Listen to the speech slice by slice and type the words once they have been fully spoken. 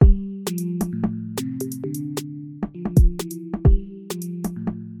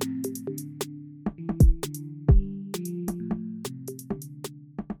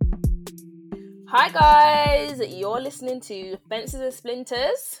guys, you're listening to Fences and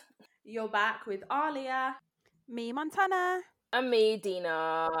Splinters. You're back with Alia. Me, Montana. And me,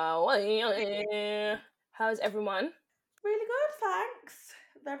 Dina. How's everyone? Really good, thanks.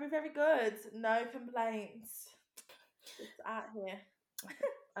 Very, very good. No complaints. Just out here.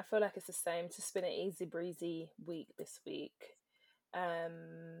 I feel like it's the same. It's just been an easy breezy week this week. I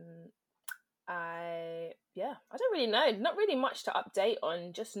don't really know. Not really much to update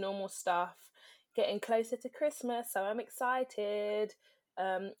on, just normal stuff. Getting closer to Christmas, so I'm excited.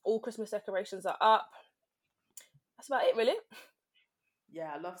 All Christmas decorations are up. That's about it, really.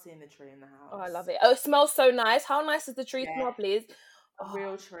 Yeah, I love seeing the tree in the house. Oh, I love it. Oh, it smells so nice. How nice does the tree smell, please? A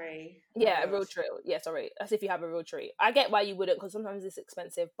real tree. Yeah, a real tree. Yeah, sorry. That's if you have a real tree. I get why you wouldn't, because sometimes it's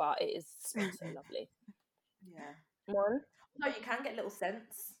expensive, but it smells so lovely. Yeah. One? No, you can get little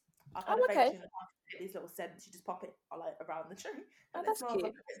scents. I've Oh, had a okay. friend who get these little scents. You just pop it like around the tree. Oh, that's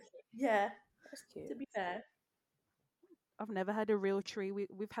cute. Yeah. That's cute. To be fair. I've never had a real tree.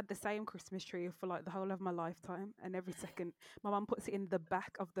 We've had the same Christmas tree for like the whole of my lifetime, and every second my mum puts it in the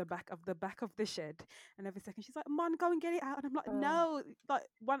back of the shed, and every second she's like, "Mum, go and get it out," and I'm like, "No!" Like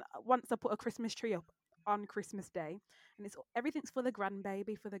once I put a Christmas tree up on Christmas Day, and everything's for the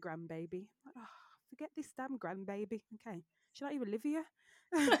grandbaby, Like, oh, forget this damn grandbaby. Okay, she not even live here.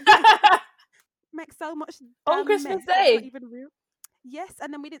 Makes so much On Christmas mess. Day. It's not even real. Yes,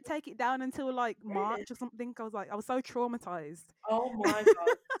 and then we didn't take it down until like March or something. I was so traumatized. Oh my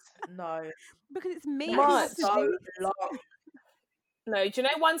god, no. Because it's me. March. So long. No, do you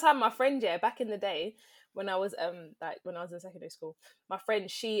know one time my friend, back in the day when I was when I was in secondary school, my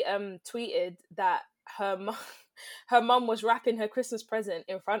friend, she tweeted that her mum was wrapping her Christmas present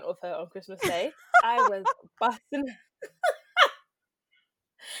in front of her on Christmas Day. I was busting.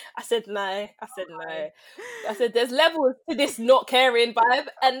 I said no. I said there's levels to this not caring vibe,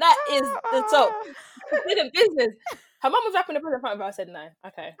 and that is the top. She did business. Her mum was wrapping a present in front of her. I said no.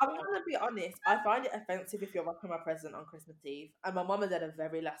 Okay. I'm gonna be honest. I find it offensive if you're wrapping my present on Christmas Eve, and my mum is at a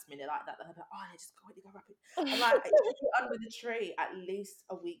very last minute like that. They're like, "Oh, yeah, just go wrap it." I'm like, "It should be under the tree at least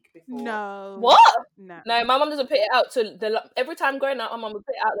a week before." No. What? No, my mum doesn't put it out till every time growing up. My mum would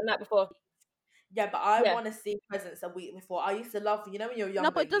put it out the night before. Yeah, but I want to see presents a week before. I used to love, when you're younger. No,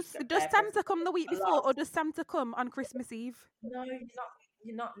 but does Santa come the week before, or does Santa come on Christmas Eve? No,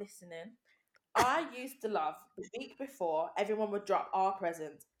 you're not listening. I used to love the week before. Everyone would drop our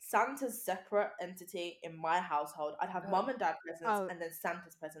presents. Santa's separate entity in my household. I'd have mum and dad presents, and then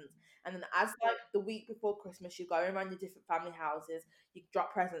Santa's presents. And then as like the week before Christmas, you go around your different family houses, you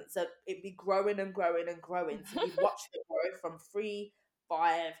drop presents. So it'd be growing and growing and growing. So you watch the growth from 3,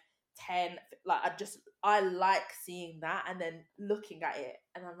 5, 10. Like I like seeing that and then looking at it,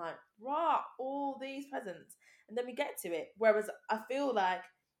 and I'm like, rah, all these presents. And then we get to it. Whereas I feel like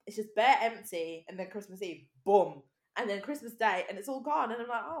it's just bare empty, and then Christmas Eve, boom, and then Christmas Day, and it's all gone. And I'm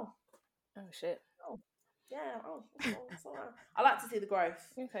like, oh shit. Oh, yeah. Oh, I like to see the growth.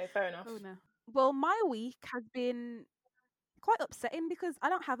 Okay, fair enough. Oh no. Well, my week has been quite upsetting because I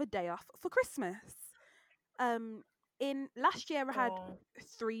don't have a day off for Christmas. In last year I had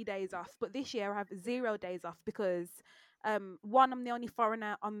 3 days off, but this year I have 0 days off because one, I'm the only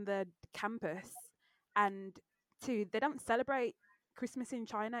foreigner on the campus, and two, they don't celebrate Christmas in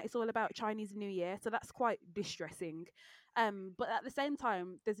China. It's all about Chinese New Year, so that's quite distressing. But at the same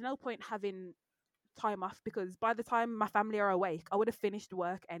time, there's no point having time off because by the time my family are awake, I would have finished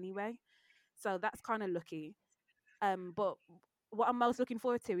work anyway. So that's kind of lucky. But what I'm most looking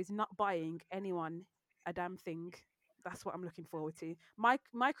forward to is not buying anyone a damn thing. That's what I'm looking forward to. My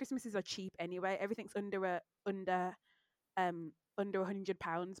Christmases are cheap anyway. Everything's under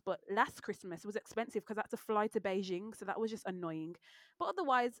 £100. But last Christmas was expensive because I had to fly to Beijing, so that was just annoying. But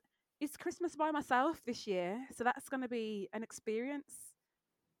otherwise, it's Christmas by myself this year, so that's going to be an experience.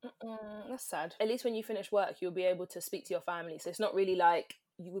 That's sad. At least when you finish work, you'll be able to speak to your family. So it's not really like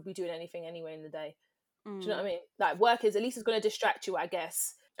you would be doing anything anyway in the day. Do you know what I mean? Like work is at least it's going to distract you, I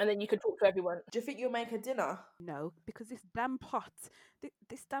guess. And then you can talk to everyone. Do you think you'll make a dinner? No, because this damn pot,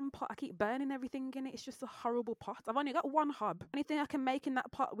 I keep burning everything in it. It's just a horrible pot. I've only got one hob. Anything I can make in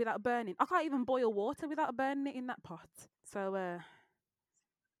that pot without burning. I can't even boil water without burning it in that pot. So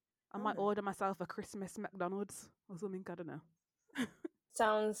I might order myself a Christmas McDonald's or something. I don't know.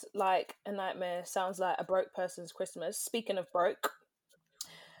 Sounds like a nightmare. Sounds like a broke person's Christmas. Speaking of broke,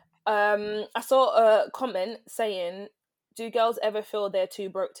 I saw a comment saying, do girls ever feel they're too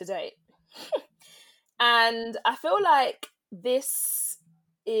broke to date? And I feel like this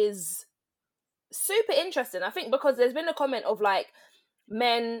is super interesting. I think because there's been a comment of like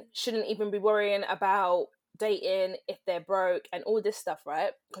men shouldn't even be worrying about dating if they're broke and all this stuff,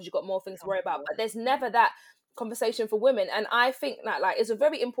 right? Because you've got more things to worry about. But there's never that conversation for women, and I think that like it's a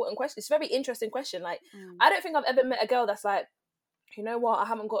very important question. It's a very interesting question. Like I don't think I've ever met a girl that's like, you know what, I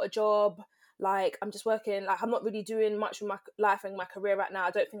haven't got a job, like I'm just working, like I'm not really doing much with my life and my career right now,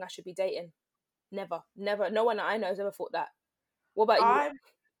 I don't think I should be dating. Never. No one that I know has ever thought that. What about you?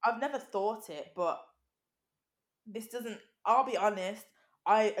 I've never thought it, but this doesn't, I'll be honest,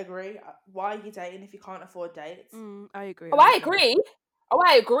 I agree. Why are you dating if you can't afford dates? I agree. I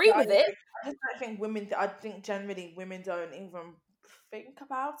agree with it. I just don't think I think generally women don't even think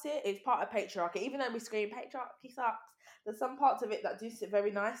about it. It's part of patriarchy. Even though we scream patriarchy sucks, there's some parts of it that do sit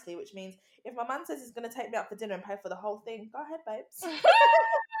very nicely, which means if my man says he's going to take me out for dinner and pay for the whole thing, go ahead, babes. Go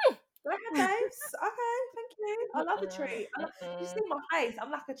ahead, babes. Okay, thank you. I love a treat. You see my face?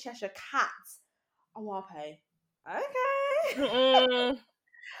 I'm like a Cheshire cat. Oh, I'll pay. Okay.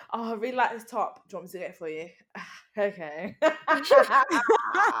 Oh, I really like this top. Do you want me to get it for you? Okay.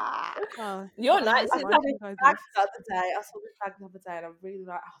 You're nice. I saw this bag the other day, and I really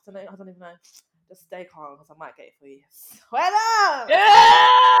like. I don't even know. Just stay calm because I might get it for you. Well done.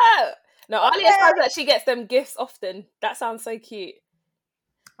 Yeah. No, Alia says that she gets them gifts often. That sounds so cute.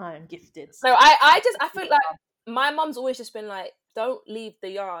 I am gifted. So I feel like my mum's always just been like, don't leave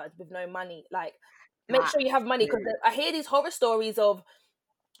the yard with no money. Like, make sure you have money, because I hear these horror stories of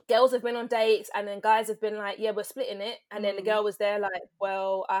girls have been on dates and then guys have been like, yeah, we're splitting it, and then the girl was there like,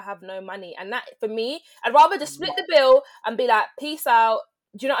 well, I have no money. And that, for me, I'd rather just split the bill and be like, peace out.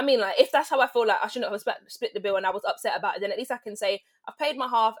 Do you know what I mean? Like, if that's how I feel, like I shouldn't have split the bill and I was upset about it, then at least I can say I've paid my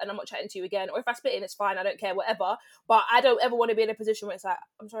half and I'm not chatting to you again. Or if I split it, it's fine, I don't care, whatever. But I don't ever want to be in a position where it's like,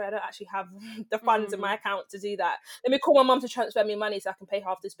 I'm sorry, I don't actually have the funds in my account to do that. Let me call my mum to transfer me money so I can pay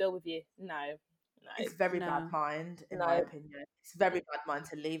half this bill with you. No. It's very bad mind, in my opinion. It's very bad mind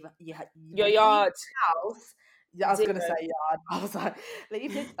to leave your yard house. I was going to say yard. I was like,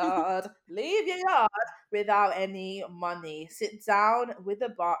 leave your yard without any money. Sit down with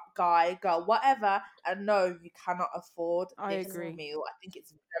a guy, girl, whatever, and no, you cannot afford this meal. I think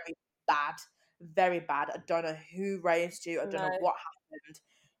it's very bad. Very bad. I don't know who raised you. I don't know what happened.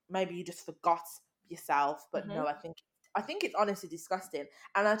 Maybe you just forgot yourself. But no, I think it's honestly disgusting.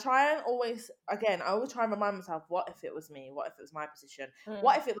 And I always try and remind myself, what if it was me? What if it was my position?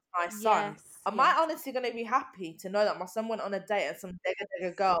 What if it was my son? Am I honestly going to be happy to know that my son went on a date and some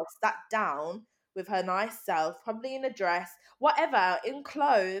digger girl sat down with her nice self, probably in a dress, whatever, in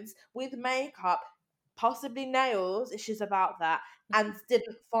clothes, with makeup, possibly nails, if she's about that, and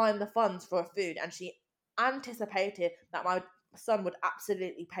didn't find the funds for food, and she anticipated that my son would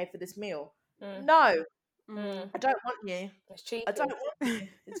absolutely pay for this meal? No. I don't want you. It's cheeky. I don't want you.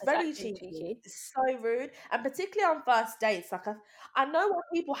 It's very cheeky. It's so rude. And particularly on first dates. Like, I know when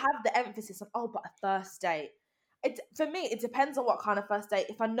people have the emphasis on, but a first date. For me, it depends on what kind of first date.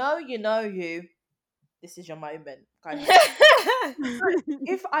 If I know you, this is your moment.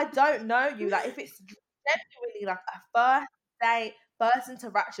 If I don't know you, like if it's genuinely like a first date, first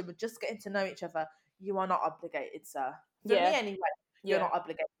interaction, we're just getting to know each other, you are not obligated, sir. For me anyway. You're not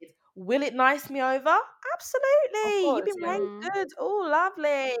obligated. Will it nice me over? Absolutely. You've been very good. Oh,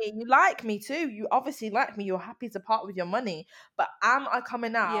 lovely. You like me too. You obviously like me. You're happy to part with your money. But am I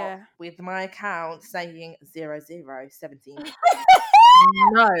coming out with my account saying 0017?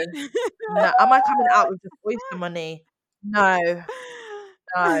 No. Am I coming out with just oyster money? No.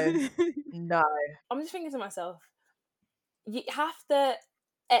 I'm just thinking to myself, you have to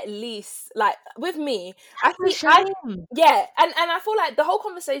at least, like with me, and I feel like the whole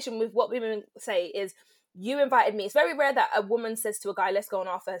conversation with what women say is, you invited me. It's very rare that a woman says to a guy, let's go on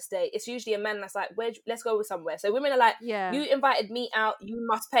our first date. It's usually a man that's like, let's go somewhere. So women are like, you invited me out, you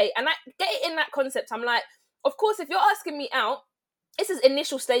must pay. And I get it in that concept. I'm like, of course, if you're asking me out, this is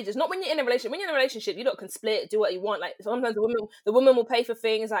initial stages, not when you're in a relationship. When you're in a relationship, you can split, do what you want. Like sometimes the woman will pay for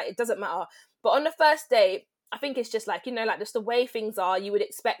things, like it doesn't matter. But on the first date, I think it's just like, like just the way things are, you would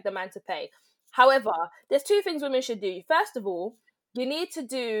expect the man to pay. However, there's two things women should do. First of all, you need to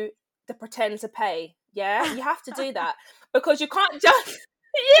do the pretend to pay. Yeah, you have to do that, because you can't just,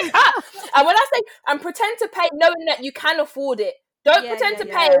 And when I say, pretend to pay, knowing that you can afford it. Don't pretend to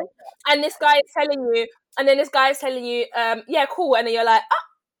pay, and this guy is telling you, cool. And then you're like,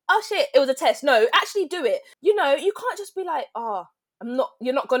 oh shit, it was a test. No, actually do it. You can't just be like,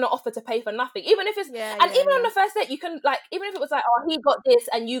 you're not going to offer to pay for nothing. Even if it's, on the first date, you can, like, even if it was like, he got this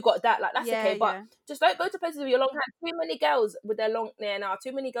and you got that, like, that's okay. But just don't go to places with your long hand. Too many girls with their long,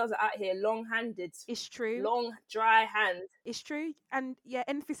 too many girls are out here long-handed. It's true. Long, dry hands. It's true. And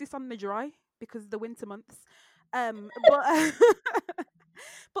emphasis on the dry, because the winter months. But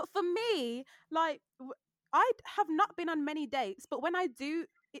for me, like, I have not been on many dates, but when I do,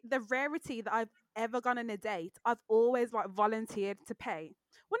 the rarity that I've ever gone on a date, I've always like volunteered to pay.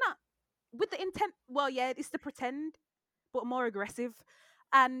 Well, not with the intent. Well, yeah, it's to pretend, but more aggressive,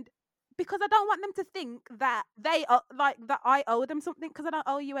 and because I don't want them to think that they like that I owe them something, because I don't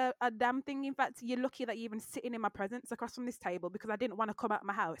owe you a damn thing. In fact, you're lucky that you're even sitting in my presence across from this table, because I didn't want to come out of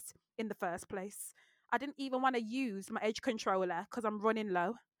my house in the first place. I didn't even want to use my edge controller because I'm running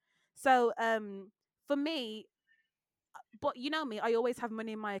low. So for me, but you know me, I always have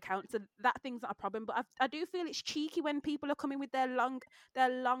money in my account, so that thing's not a problem. But I do feel it's cheeky when people are coming with their long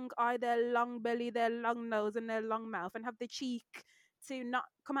eye, their long belly, their long nose, and their long mouth, and have the cheek to not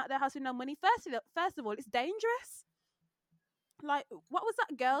come out their house with no money. First of all, it's dangerous. Like, what was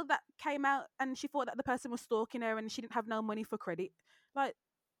that girl that came out and she thought that the person was stalking her and she didn't have no money for credit? Like,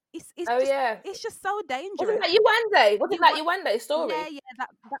 it's just so dangerous. Wasn't that you one day? Wasn't that you one day story? Yeah,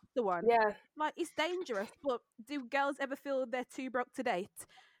 that's the one. Yeah, like, it's dangerous. But do girls ever feel they're too broke to date?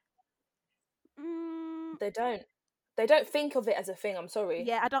 They don't think of it as a thing. I'm sorry.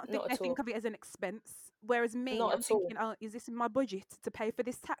 Yeah, I don't think they think of it as an expense. Whereas me, I'm thinking, oh, is this in my budget to pay for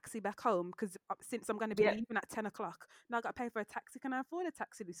this taxi back home? Because since I'm going to be leaving at 10 o'clock, now I got to pay for a taxi. Can I afford a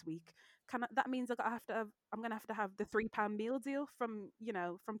taxi this week? That means I'm going to have the £3 meal deal from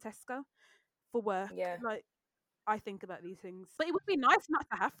Tesco for work. Yeah. Like, I think about these things. But it would be nice not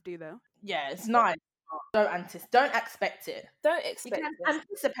to have to, though. Yeah, it's nice. Don't expect it. Don't expect You can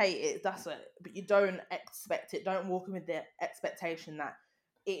anticipate it, that's it. But you don't expect it. Don't walk in with the expectation that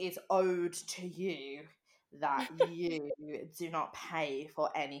it is owed to you, that you do not pay for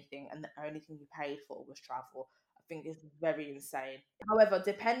anything, and the only thing you paid for was travel. I think is very insane. However,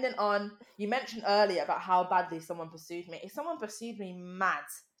 depending on, you mentioned earlier about how badly someone pursued me. If someone pursued me mad,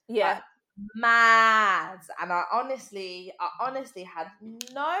 mad, and I honestly had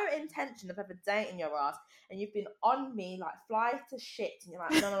no intention of ever dating your ass, and you've been on me like fly to shit, and you're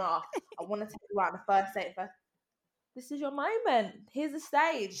like, no, I want to take you out on the first date. This is your moment. Here's the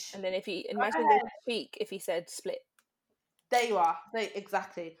stage. And then if he imagine the speak, if he said split, there you are.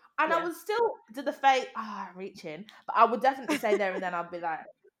 Exactly. And I would still do the fake reaching, but I would definitely say there and then I'd be like,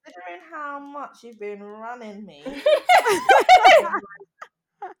 considering how much you've been running me.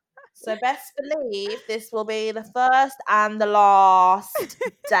 So best believe this will be the first and the last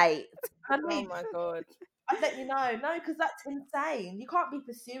date. Oh my God. I'd let you know. No, because that's insane. You can't be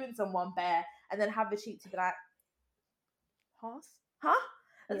pursuing someone bare and then have the cheek to be like, huh?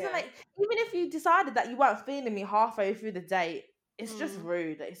 And so, like, even if you decided that you weren't feeling me halfway through the date, it's just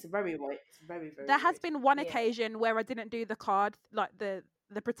rude. It's very, very There has been one occasion where I didn't do the card, like the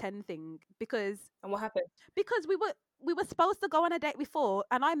pretend thing, because... And what happened? Because we were supposed to go on a date before,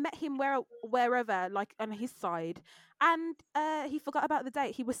 and I met him wherever, like on his side, and he forgot about the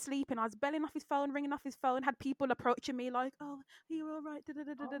date. He was sleeping. I was belling off his phone, ringing off his phone. Had people approaching me like, "Oh, are you all right?"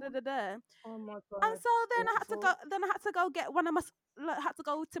 Oh my God! And so then I had to go. Then I had to go get one of my. Had to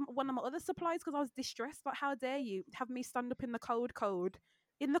go to one of my other supplies because I was distressed. Like, how dare you have me stand up in the code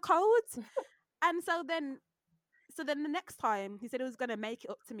in the codes? And so then the next time he said he was gonna make it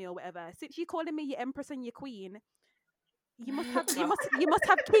up to me or whatever. Since you're calling me your empress and your queen, you must have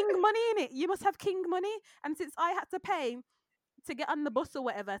king money in it. You must have king money. And since I had to pay to get on the bus or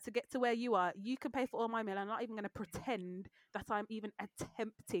whatever to get to where you are, you can pay for all my meal. I'm not even going to pretend that I'm even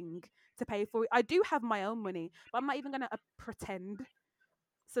attempting to pay for it. I do have my own money, but I'm not even going to pretend.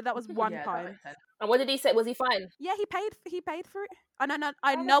 So that was one time. And what did he say? Was he fine? Yeah, he paid for it. I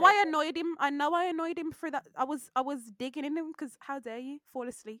annoyed him. I know I annoyed him for that. I was digging in him because how dare you fall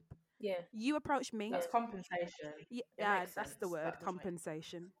asleep? Yeah. You approached me. That's compensation. Yeah, that's the word,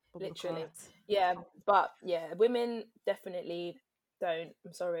 compensation. Literally. Yeah, but women definitely don't.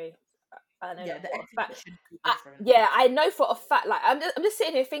 I'm sorry. I know the fact. Should be different. I know for a fact. Like, I'm just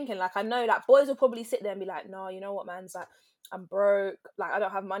sitting here thinking, like, I know, like, boys will probably sit there and be like, no, you know what, man's like, I'm broke. Like, I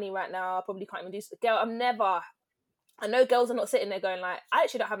don't have money right now. I probably can't even do. Girl, I know girls are not sitting there going like, I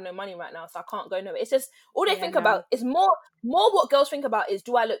actually don't have no money right now, so I can't go nowhere. It's just all they think about is more what girls think about is,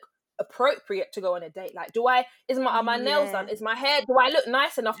 do I look appropriate to go on a date? Like, are my nails done? Is my hair? Do I look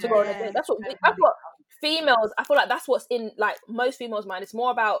nice enough to go on a date? That's what females. I feel like that's what's in like most females' mind. It's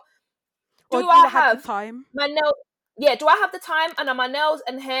more about do I have time? My nails. Yeah, do I have the time and are my nails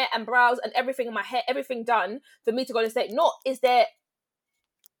and hair and brows and everything in my hair, everything done for me to go on a date? Not is there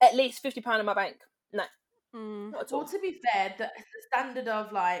at least £50 in my bank? No. Not at all. Well, to be fair, the standard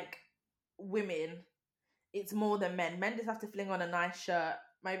of like women, it's more than men. Men just have to fling on a nice shirt,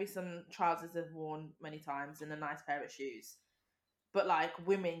 maybe some trousers they've worn many times, and a nice pair of shoes. But like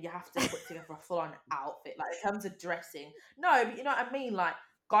women, you have to put together a full-on outfit, like in terms of dressing. No, but you know what I mean, like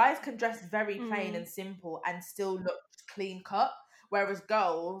guys can dress very plain and simple and still look clean cut, whereas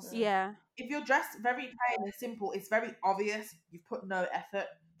girls, Yeah. if you're dressed very plain and simple, it's very obvious you've put no effort.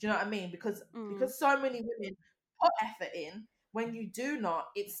 Do you know what I mean? Because so many women put effort in. When you do not,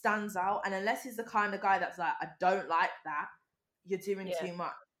 it stands out. And unless he's the kind of guy that's like, I don't like that, you're doing too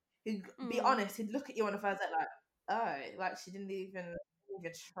much. He'd be honest, he'd look at you on the first date like, oh, like she didn't even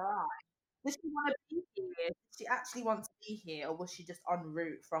try. Does she want to be here? Does she actually want to be here, or was she just en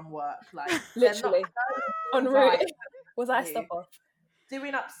route from work? Like literally en route. Was I stuff off?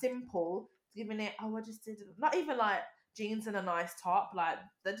 Doing up simple, giving it. Oh, I just did it. Not even like jeans and a nice top. Like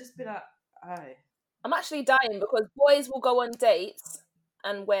they'd just be like, oh. I'm actually dying because boys will go on dates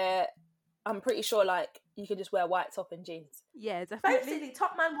and wear. I'm pretty sure like you can just wear a white top and jeans. Yeah, definitely. Basically,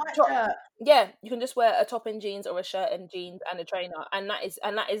 top man white shirt. Yeah, you can just wear a top and jeans or a shirt and jeans and a trainer, and that is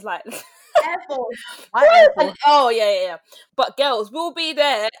like Air Force. Oh yeah. But girls will be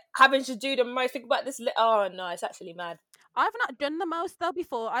there having to do the most. Think about this. Oh no, it's actually mad. I've not done the most though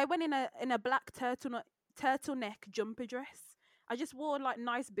before. I went in a black turtleneck jumper dress. I just wore like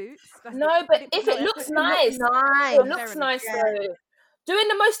nice boots. But if it looks nice, it looks nice though. Doing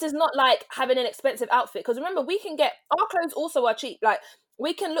the most is not like having an expensive outfit, because remember, we can get our clothes also are cheap. Like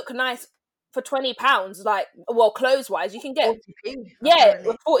we can look nice for £20. Like, well, clothes wise, you can get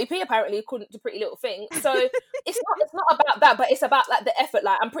 40p, 40p apparently, according to Pretty Little Thing. So it's not about that, but it's about like the effort.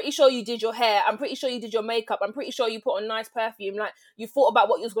 Like I'm pretty sure you did your hair. I'm pretty sure you did your makeup. I'm pretty sure you put on nice perfume. Like you thought about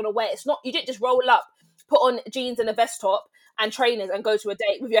what you was gonna wear. It's not, you didn't just roll up, put on jeans and a vest top and trainers and go to a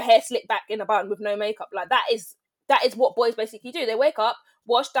date with your hair slicked back in a bun with no makeup. Like that is what boys basically do. They wake up,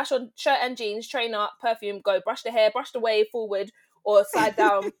 wash, dash on shirt and jeans, trainer, perfume, go, brush the hair, brush the wave forward or side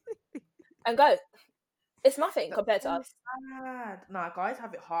down and go. It's nothing compared to us. Sad. Nah, guys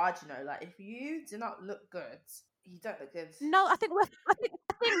have it hard, you know. Like if you do not look good, you don't look good. No, I think no.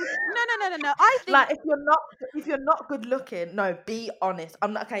 I think like if you're not good looking, no, be honest.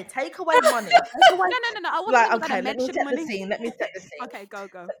 I'm not okay. Take away money. No. I wasn't like, okay. Let me set the scene. Okay, go.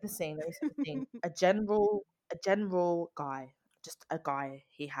 Set the scene. Let me set the scene. A general guy, just a guy.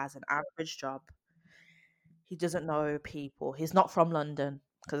 He has an average job. He doesn't know people. He's not from London.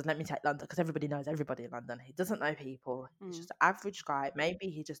 Because let me take London, because everybody knows everybody in London. He doesn't know people. He's just an average guy. Maybe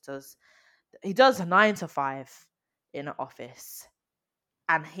he does a 9 to 5 in an office.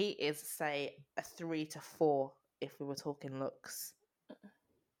 And he is, say, a 3 to 4 if we were talking looks.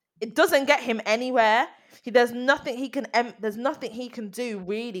 It doesn't get him anywhere. There's nothing he can do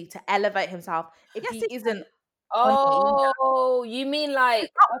really to elevate himself if he isn't. Oh, you mean like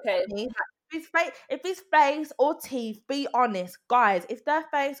okay. If his face or teeth, be honest, guys, if their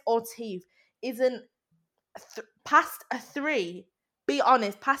face or teeth isn't past a 3, be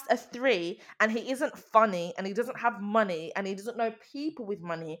honest, past a 3, and he isn't funny, and he doesn't have money, and he doesn't know people with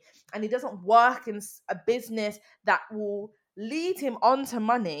money, and he doesn't work in a business that will lead him onto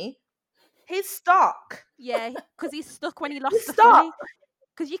money, he's stuck. Yeah, because he's stuck when he lost the funny.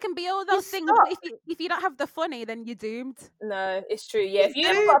 Because you can be all those things, but if you don't have the funny, then you're doomed. No, it's true. Yeah, if you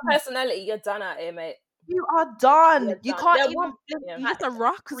haven't got a personality, you're done out here, mate. You are done. You can't even. You're just a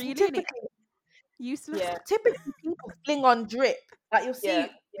rock, really. Useless. Yeah. Typically, people fling on drip. Like you'll see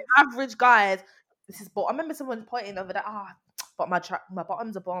average guys. This is I remember someone pointing over that. But my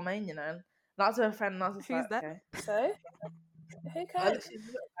bottoms are Balmain, you know. And I was with a friend, and I was who's that? Okay. So who cares?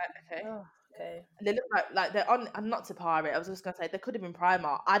 Okay. Oh. Okay. They look like they're on. I'm not to pirate. I was just gonna say they could have been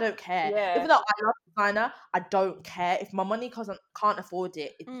Primark. I don't care. Yeah. Even though I love designer, I don't care if my money can't afford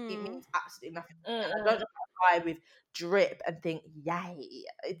it. It means absolutely nothing. I don't look at a guy with drip and think, yay.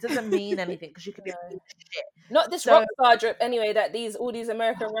 It doesn't mean anything because you could be shit. Not this rock star drip anyway. That all these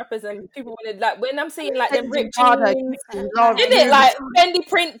American rappers and people wanted, like when I'm seeing like them ripped jeans, isn't it like Fendi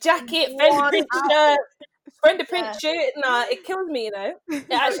print jacket, Fendi print shirt, Fendi print shirt? Nah, it kills me, you know. If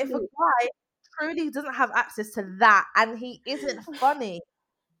a guy truly doesn't have access to that and he isn't funny,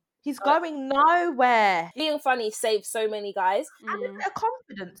 he's going nowhere. Being funny saves so many guys. And a bit of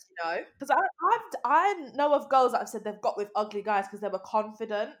confidence, you know, because I know of girls that have said they've got with ugly guys because they were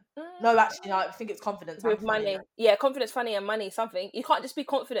confident. No, actually, no, I think it's confidence with money. Funny. Yeah, confidence, funny, and money. Something you can't just be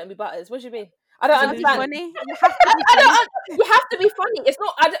confident and be butters. What do you mean? I don't understand. Funny. You have to be funny. You have to be funny. It's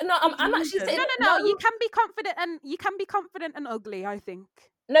not. I don't know. I'm actually saying no. You can be confident and ugly. I think.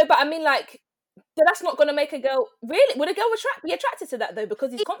 No, but I mean, like, that's not going to make a girl really. Would a girl be attracted to that though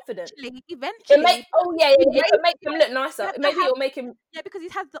because he's confident? Eventually. It can make him look nicer. Maybe it'll make him. Yeah, because he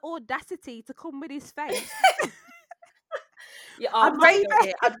has the audacity to come with his face. I'd rate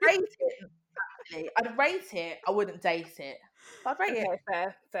it. I'd rate it. I wouldn't date it. But I'd rate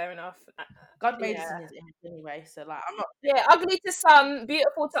it. Fair enough. God made us in His image anyway, so like I'm not. Yeah, ugly to some,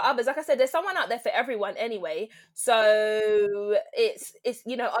 beautiful to others. Like I said, there's someone out there for everyone anyway. So it's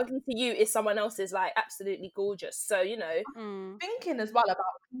ugly to you is someone else's like absolutely gorgeous. So Thinking as well about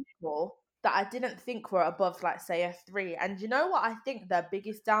people that I didn't think were above, like say a 3, and you know what I think their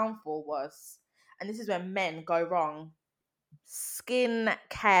biggest downfall was, and this is where men go wrong. Skincare.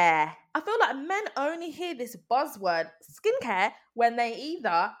 I feel like men only hear this buzzword skincare when they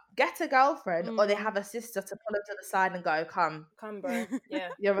either get a girlfriend or they have a sister to pull them to the side and go, come, bro. Yeah.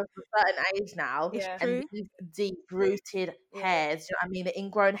 You're of a certain age now. It's Yeah. true. And these deep rooted hairs, you know what I mean? The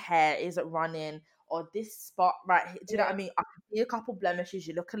ingrown hair isn't running, or this spot right here. Do you know what I mean? I can see a couple blemishes.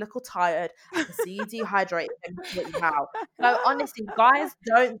 You look a little tired. I can see you dehydrated. Wow. So honestly, guys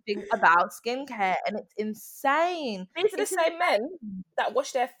don't think about skincare, and it's insane. These are the same men that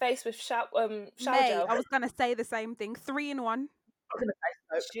wash their face with shower gel. I was gonna say the same thing. 3 in 1. I'm gonna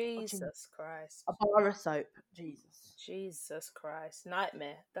say soap. Jesus Christ. A bar of soap. Jesus Christ.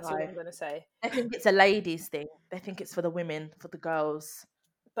 Nightmare. That's No. all I'm gonna say. They think it's a ladies thing. They think it's for the women, for the girls.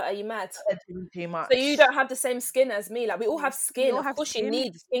 But are you mad? They're doing too much. So you don't have the same skin as me. Like we all have skin. all have Of course skin. you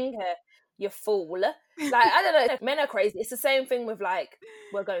need skincare. You fool. Like I don't know. Men are crazy. It's the same thing with like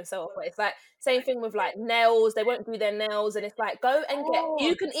we're going so off. But it's like same thing with like nails. They won't do their nails, and it's like go and get.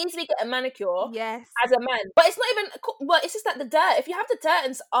 You can easily get a manicure. Yes. As a man, but it's not even. Well, it's just like the dirt. If you have the dirt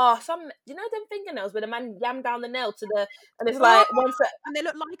and some, you know, them fingernails where the man yam down the nail to the, and it's like once. And they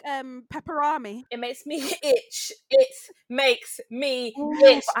look like pepperami. It makes me itch. It makes me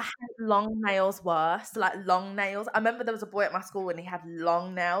itch. I had long nails worse, like long nails. I remember there was a boy at my school and he had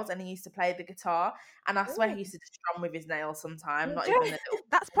long nails and he used to play the guitar, and I swear he used to just drum with his nails sometimes. Not even a little.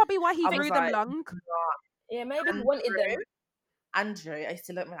 That's probably why he I drew was them like, long. Yeah, maybe he wanted them. Andrew, I used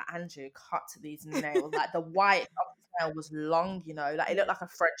to look like Andrew cut these nails. Like the white of his nail was long, you know, like it looked like a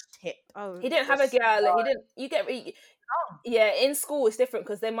French tip. Oh, He didn't have a girl. He didn't. You get. Yeah, in school it's different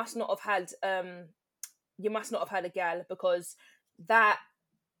because they must not have had. You must not have had a gal because that.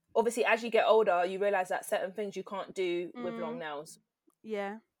 Obviously, as you get older, you realize that certain things you can't do with long nails.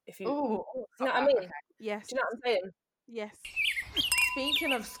 Yeah. If you, Ooh, you know what I mean? Okay. Yes. Do you know what I'm saying? Yes.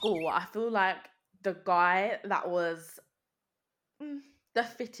 Speaking of school, I feel like the guy that was the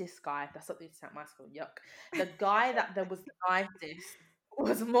fittest guy, that's what they used to say at my school, yuck. The guy that there was the nicest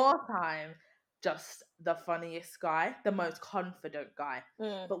was more time just the funniest guy, the most confident guy.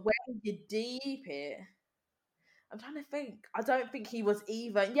 But when you deep it, I'm trying to think. I don't think he was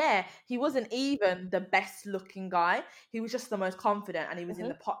even. Yeah, he wasn't even the best looking guy. He was just the most confident, and he was in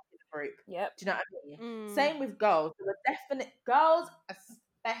the popular group. Yep. Do you know what I mean? Same with girls. There were definite girls,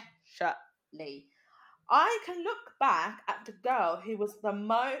 especially. I can look back at the girl who was the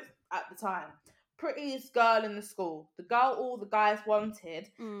most at the time prettiest girl in the school. The girl all the guys wanted,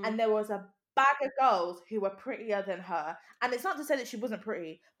 and there was a bag of girls who were prettier than her. And it's not to say that she wasn't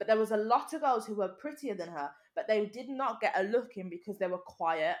pretty, but there was a lot of girls who were prettier than her, but they did not get a look in because they were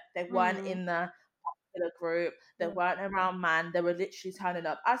quiet. They weren't in the popular group. They weren't around man. They were literally turning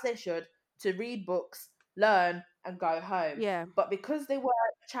up, as they should, to read books, learn, and go home. Yeah. But because they were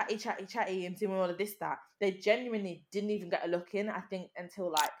chatty and doing all of this, that, they genuinely didn't even get a look in, I think,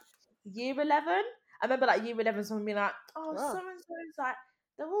 until like year 11. I remember like year 11, someone being like, oh, so-and-so is like,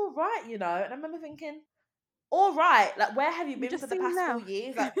 they're all right, you know. And I remember thinking, all right, like where have you been for the past 4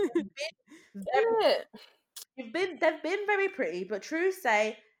 years? Like they've been very pretty, but true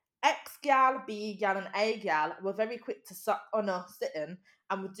say, X gal, B gal, and A gal were very quick to suck on a sitting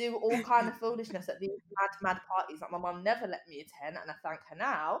and would do all kind of foolishness at these mad parties that my mum never let me attend, and I thank her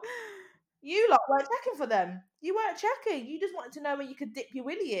now. You lot weren't checking for them. You weren't checking. You just wanted to know where you could dip your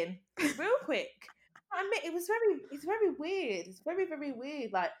willy in real quick. I mean, it's very weird. It's very, very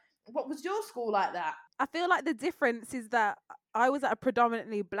weird. Like, what was your school like that? I feel like the difference is that I was at a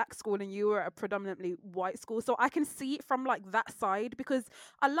predominantly black school and you were at a predominantly white school, so I can see it from like that side, because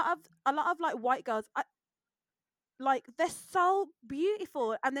a lot of like white girls, like they're so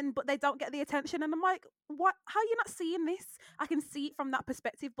beautiful, and then but they don't get the attention, and I'm like, what? How are you not seeing this? I can see it from that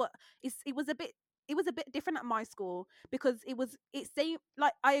perspective, but it was a bit different at my school, because it seemed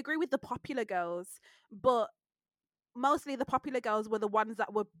like, I agree with the popular girls, but mostly the popular girls were the ones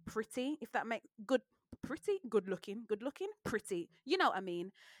that were pretty, if that makes good looking, pretty. You know what I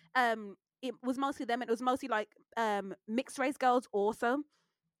mean? It was mostly them, and it was mostly like mixed race girls also.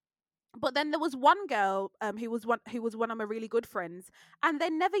 But then there was one girl who was one of my really good friends, and they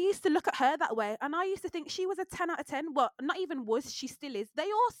never used to look at her that way. And I used to think she was a 10 out of 10. Well, not even was, she still is.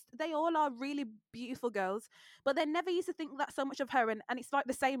 They all are really beautiful girls, but they never used to think that so much of her. And it's like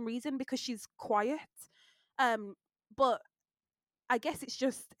the same reason, because she's quiet. But I guess it's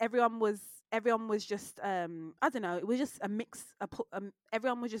just everyone was just I don't know, it was just a mix.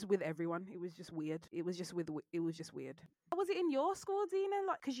 Everyone was just with everyone. It was just weird. It was just weird. Was it in your school, Dina?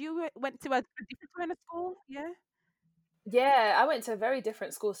 Like, because you went to a different kind of school, yeah? Yeah, I went to a very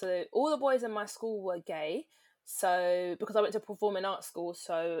different school. So all the boys in my school were gay. So because I went to performing arts school,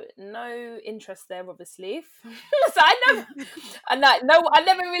 so no interest there, obviously. So I never, and like no, I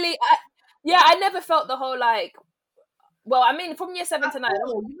never really, I never felt the whole like. Well, I mean, from year 7 to 9,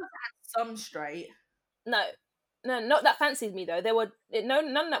 you must have had some straight. No, not that fancied me though. There were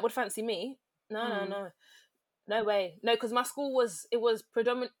none that would fancy me. No way. No, because my school was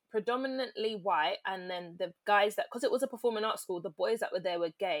predominantly white, and then the guys that, because it was a performing arts school, the boys that were there were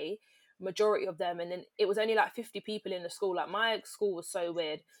gay, majority of them, and then it was only like 50 people in the school. Like my school was so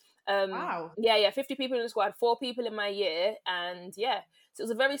weird. Wow. Yeah, 50 people in the school. I had 4 people in my year, and yeah, so it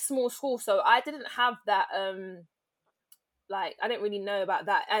was a very small school. So I didn't have that. Like I didn't really know about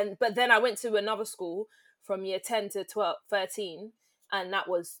that, but then I went to another school from year 10 to 12, 13, and that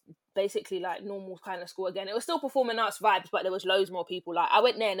was basically like normal kind of school again. It was still performing arts vibes, but there was loads more people. Like I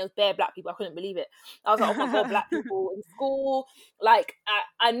went there and there was bare black people. I couldn't believe it. I was like, oh my god, black people in school. Like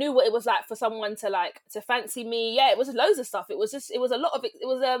I knew what it was like for someone to fancy me. Yeah, it was loads of stuff. It was a lot of it. It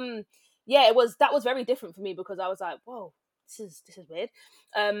was that was very different for me, because I was like, whoa, this is weird.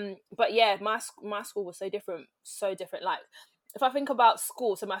 But yeah, my school was so different. Like if I think about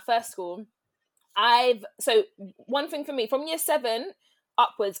school, so my first school, one thing for me, from year 7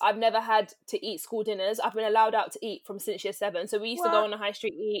 upwards, I've never had to eat school dinners. I've been allowed out to eat from since year 7. So we used to go on the high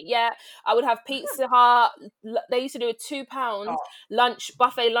street eat. Yeah, I would have Pizza Hut. They used to do a £2 lunch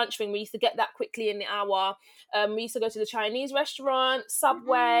buffet lunch thing. We used to get that quickly in the hour. We used to go to the Chinese restaurant,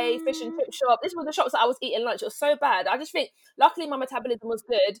 Subway, fish and chip shop. This was the shops that I was eating lunch. It was so bad. I just think, luckily my metabolism was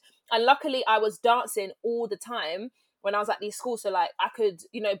good, and luckily I was dancing all the time when I was at these schools, so like I could,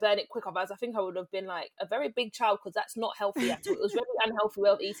 burn it quick. Otherwise, I think I would have been like a very big child, because that's not healthy at all. It was very unhealthy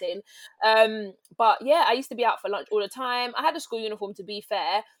way of eating. But yeah, I used to be out for lunch all the time. I had a school uniform, to be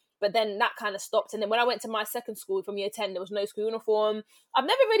fair, but then that kind of stopped. And then when I went to my second school from year 10, there was no school uniform. I've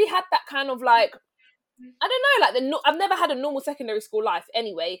never really had that kind of like, I don't know, like I've never had a normal secondary school life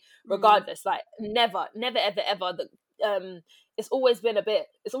anyway, regardless, like never, ever. It's always been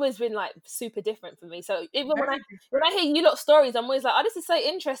like super different for me. So even when I hear you lot stories, I'm always like, oh, this is so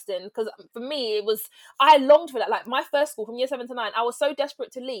interesting, because for me I longed for that. Like my first school from year 7 to 9, I was so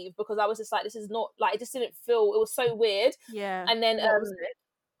desperate to leave, because I was just like, this is not, like, it just didn't feel, it was so weird. Yeah. And then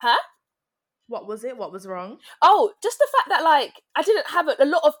what was it? What was wrong? Oh, just the fact that like I didn't have a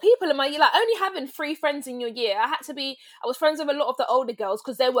lot of people in my year. Like only having 3 friends in your year, I was friends with a lot of the older girls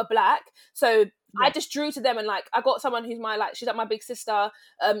because they were black. So I just drew to them, and like I got someone who's she's like my big sister.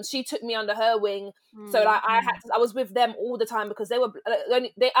 She took me under her wing. So like I was with them all the time, because they were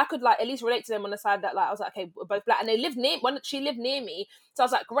I could like at least relate to them on the side that like I was like, okay, we're both black, and they lived she lived near me. So I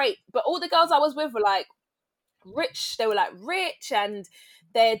was like, great. But all the girls I was with were like rich. They were like rich, and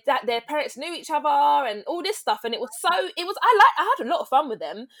their parents knew each other and all this stuff, and I had a lot of fun with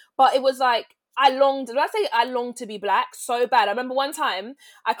them, but it was like I longed to be black so bad. I remember one time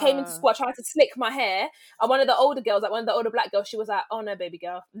I came into school, I tried to slick my hair, and one of the older black girls, she was like, oh no, baby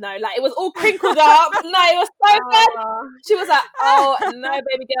girl, no, like it was all crinkled up. No, it was so bad. She was like, oh no,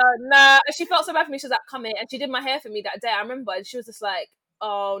 baby girl, no. And she felt so bad for me. She was like, come here, and she did my hair for me that day, I remember, and she was just like,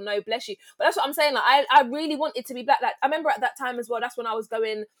 oh no, bless you. But that's what I'm saying, like I really wanted to be black. Like I remember at that time as well, that's when I was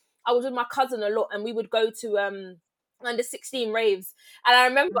with my cousin a lot, and we would go to under 16 raves. And I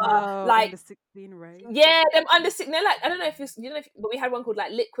remember like under 16 raves. Yeah, them under 16, they're like, I don't know if but we had one called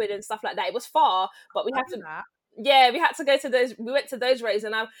like Liquid and stuff like that. It was far, but we had to we had to go to those. We went to those raves,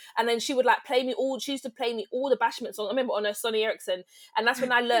 and then she would like she used to play me all the Bashment songs. I remember on her Sonny Erickson, and that's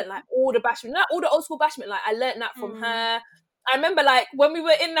when I learned like all the Bashment, not all the old school Bashment. Like I learned that from her. I remember like when we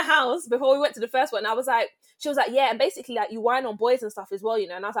were in the house before we went to the first one, she was like, yeah, and basically like you whine on boys and stuff as well,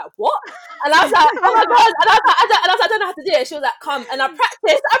 and I was like, what? And I was like, oh my god, and I was like, I don't know how to do it. She was like, come, and I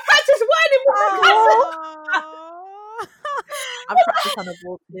practiced whining with my cousin. I practiced on the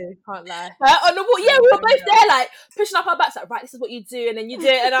wall too, can't lie. On the wall, yeah, we were both there, like pushing up our backs, like, right, this is what you do, and then you do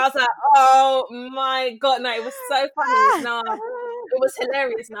it, and I was like, oh my god, no, it was so funny. No, it was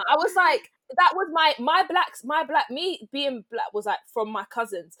hilarious. Now I was like, that was me being black was like from my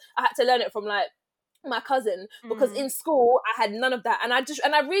cousins. I had to learn it from like my cousin, because in school I had none of that, and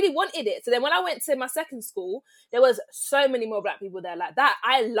I really wanted it. So then when I went to my second school, there was so many more black people there. Like that,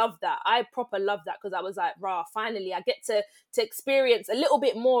 I love that. I proper love that, because I was like, rah, finally I get to experience a little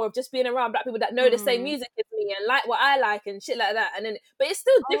bit more of just being around black people that know the same music as me and like what I like and shit like that. And then, but it's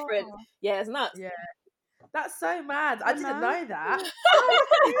still different. Yeah, it's nuts. Yeah. That's so mad. I didn't know. know that.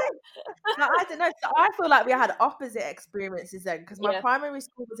 No, I don't know. So I feel like we had opposite experiences then, because my Yeah. primary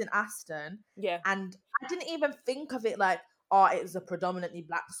school was in Aston, Yeah. and I didn't even think of it like, oh, it was a predominantly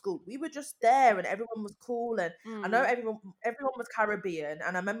black school. We were just there, and everyone was cool, and I know everyone was Caribbean,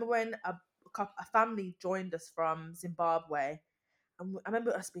 and I remember when a family joined us from Zimbabwe, and I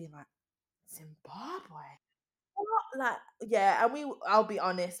remember us being like, Zimbabwe. What? Like, yeah, and I'll be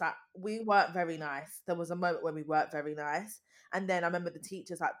honest, like, we weren't very nice. There was a moment where we weren't very nice. And then I remember the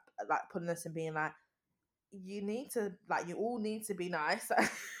teachers like putting us and being like, you all need to be nice.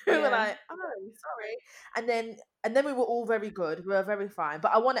 We were Yeah. like, oh, sorry. And then we were all very good. We were very fine.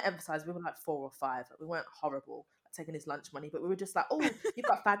 But I want to emphasize, we were like 4 or 5. Like, we weren't horrible at taking his lunch money, but we were just like, oh, you've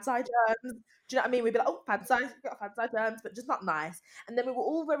got fancy germs. Do you know what I mean? We'd be like, oh, fancy, you've got fancy germs, but just not nice. And then we were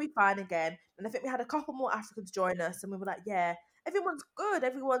all very fine again. And I think we had a couple more Africans join us, and we were like, yeah, everyone's good.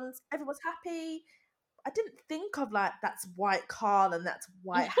 Everyone's happy. I didn't think of like, that's white Carl and that's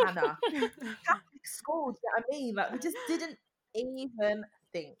white Hannah. Catholic school, do you know what I mean? Like, we just didn't even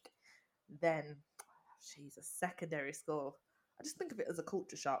think. Then, Jesus, secondary school. I just think of it as a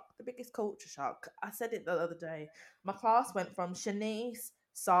culture shock, the biggest culture shock. I said it the other day. My class went from Shanice,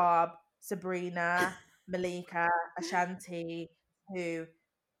 Saab, Sabrina, Malika, Ashanti, to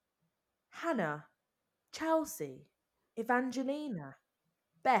Hannah, Chelsea, Evangelina,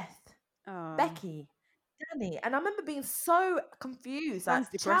 Beth, Becky, Danny. And I remember being so confused. Sounds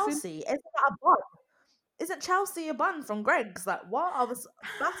Like, depressing. Chelsea, isn't that a bun? Isn't Chelsea a bun from Greg's? Like, what? I was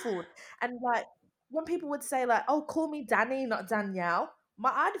baffled. And like, when people would say like, oh, call me Danny, not Danielle.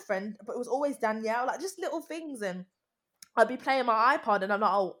 I had a friend, but it was always Danielle. Like, just little things. And I'd be playing my iPod and I'm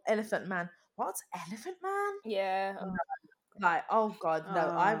like, oh, Elephant Man. What's Elephant Man? Yeah. Like, oh God, no.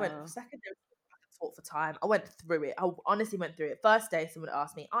 I went secondary school for time. I went through it. I honestly went through it. First day, someone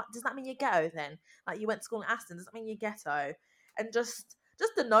asked me, does that mean you're ghetto then? Like, you went to school in Aston, does that mean you're ghetto? And just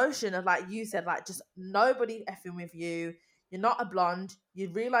the notion of, like you said, like, just nobody effing with you. You're not a blonde. You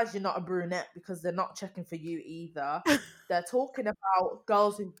realise you're not a brunette because they're not checking for you either. They're talking about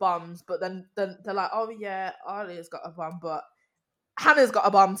girls with bums, but then they're like, oh yeah, Alia's got a bum, but Hannah's got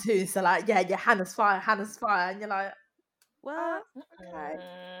a bum too. So like, yeah, Hannah's fire. And you're like, What? okay.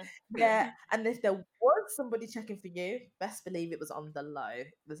 Yeah, and if there was somebody checking for you, best believe it was on the low.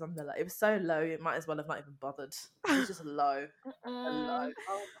 It was on the low. It was so low, it might as well have not even bothered. It was just low. Low. Oh my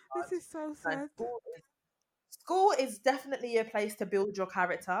God. This is so sad. School is definitely a place to build your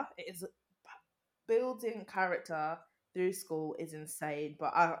character. It is building character through school is insane.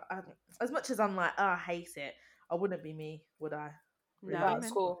 But I as much as I'm like, I hate it, I wouldn't be me, would I? No,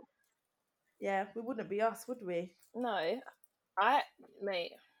 School. Yeah, we wouldn't be us, would we? No, I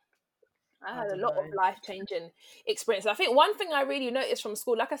had a lot of life-changing experience. I think one thing I really noticed from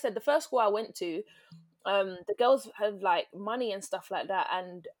school, like I said, the first school I went to, the girls had like money and stuff like that,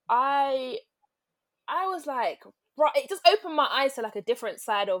 and I was like, right, it just opened my eyes to like a different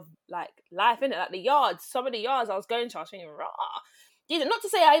side of like life, innit? Like the yards, some of the yards I was going to, I was thinking, rah. Not to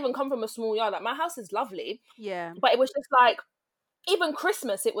say I even come from a small yard, like my house is lovely, yeah, but it was just like, even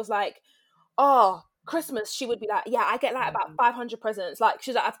Christmas, it was like, oh, Christmas, she would be like, yeah, I get like about 500 presents. Like,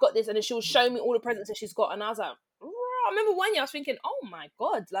 she's like, I've got this, and then she would show me all the presents that she's got, and I was like, rah. I remember one year I was thinking, oh my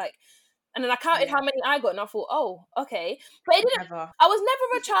God, like, and then I counted how many I got, and I thought, oh, okay. But it didn't. I was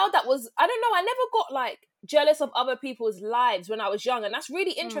never a child that was, I don't know, I never got like jealous of other people's lives when I was young, and that's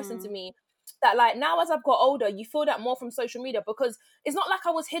really interesting to me. That like now as I've got older, you feel that more from social media, because it's not like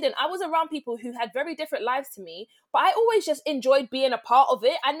I was hidden. I was around people who had very different lives to me, but I always just enjoyed being a part of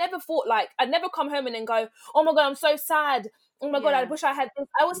it. I never thought like, I'd never come home and then go, oh my God, I'm so sad. Oh my God, I wish I had this.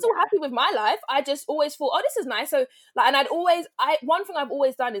 I was still happy with my life. I just always thought, oh, this is nice. So like, and one thing I've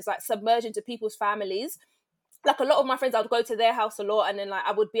always done is like submerge into people's families. Like a lot of my friends, I would go to their house a lot, and then like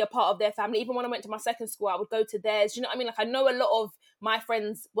I would be a part of their family. Even when I went to my second school, I would go to theirs. You know what I mean? Like I know a lot of my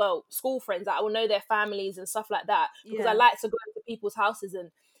friends, well, school friends, that I will know their families and stuff like that, because I like to go into people's houses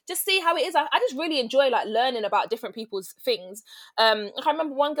and just see how it is. I just really enjoy like learning about different people's things. I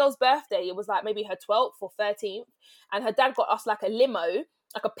remember one girl's birthday, it was like maybe her 12th or 13th, and her dad got us like a limo,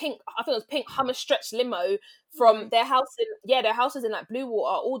 like a pink, I think it was pink Hummer stretch limo from their house their house is in like Blue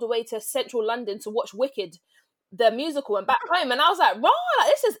Water, all the way to central London to watch Wicked, the musical, and back home. And I was like, raw, like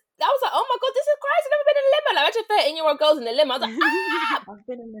I was like, oh my God, this is crazy. I've never been in a limo. Like, imagine 13-year-old girls in the limo. I was like, ah! I've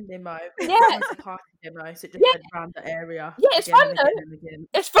been in the limo. Yeah. It's a party limo, so it just went around the area. Yeah, it's again fun and though. again and again.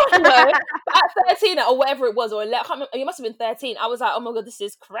 It's fun though. But at 13 or whatever it was, or I can't remember, you must have been 13. I was like, oh my god, this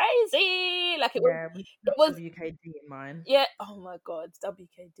is crazy. Like it was WKD in mine. Yeah. Oh my god,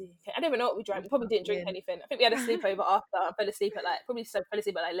 WKD. I don't even know what we drank. We probably didn't drink anything. I think we had a sleepover after. I fell asleep at like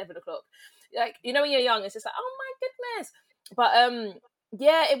 11 o'clock. Like, you know, when you're young, it's just like, oh my goodness. But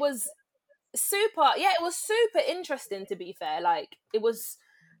yeah, it was super. Yeah, it was super interesting. To be fair, like it was.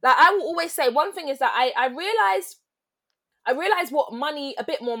 Like I will always say, one thing is that I realized what a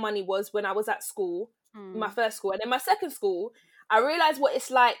bit more money was when I was at school, my first school, and then my second school. I realized what it's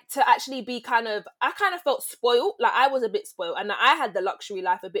like to actually be I kind of felt spoiled. Like I was a bit spoiled, and I had the luxury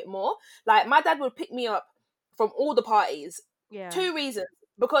life a bit more. Like my dad would pick me up from all the parties. Yeah. 2 reasons.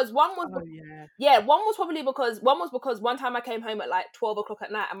 Because one was, one was because one time I came home at like 12 o'clock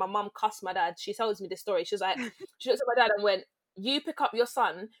at night, and my mum cussed my dad. She tells me this story. She was like, she looked at my dad and went, "You pick up your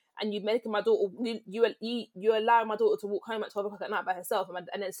son, and you make my daughter, you allow my daughter to walk home at 12 o'clock at night by herself."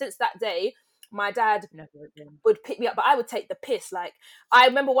 And then since that day, my dad would pick me up, but I would take the piss. Like I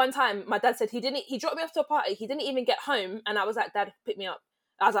remember one time, my dad said he dropped me off to a party. He didn't even get home, and I was like, "Dad, pick me up."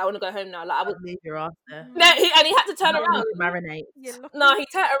 I was like, "I want to go home now." Like I would leave your ass there. No, he had to turn around. Marinate. No, he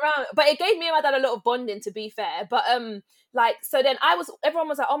turned around, but it gave me and my dad a lot of bonding. To be fair, but like so then everyone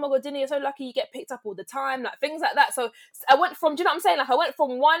was like, "Oh my god, Dinny, you're so lucky. You get picked up all the time," like things like that. So I went from, do you know what I'm saying? Like I went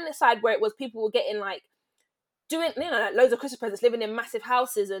from one side where it was people were getting like doing, you know, like loads of Christmas presents, living in massive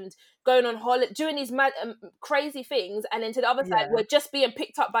houses and going on holiday, doing these mad crazy things, and then to the other side where just being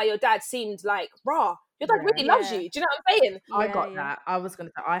picked up by your dad seemed like raw. Your dad really loves you. Do you know what I'm saying? I got that. I was gonna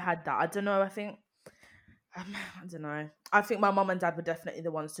say I had that. I don't know. I think I don't know. I think my mum and dad were definitely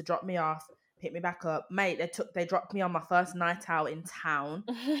the ones to drop me off, pick me back up. Mate, they dropped me on my first night out in town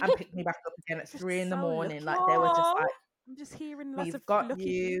and picked me back up again at 3 a.m. Like they were just like, I'm just hearing lots of got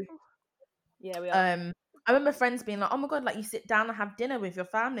you. People. Yeah, we are. I remember friends being like, "Oh my god, like you sit down and have dinner with your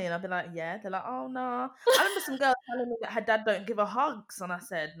family," and I'd be like, "Yeah." They're like, "Oh no." I remember some girl telling me that her dad don't give her hugs, and I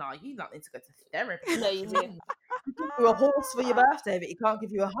said, "No, you don't need to go to therapy." No, you do. He give you a horse for your birthday, but he can't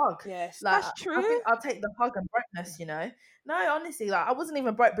give you a hug. Yes, like, that's true. I think I'll take the hug and brightness, you know. No, honestly, like I wasn't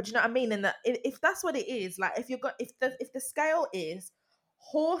even broke, but you know what I mean. And that if that's what it is, like if the scale is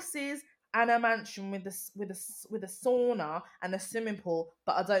horses and a mansion with a sauna and a swimming pool,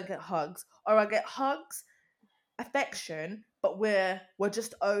 but I don't get hugs, or I get hugs, affection, but we're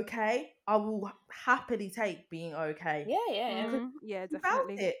just okay, I will happily take being okay. Yeah, definitely.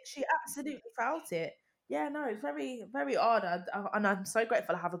 Felt it. She absolutely felt it. Yeah, no, it's very, very odd. And I'm so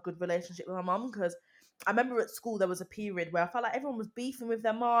grateful I have a good relationship with my mum, because I remember at school there was a period where I felt like everyone was beefing with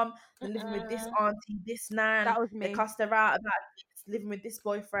their mum, living with this auntie, this nan. That was me. They cussed her out about living with this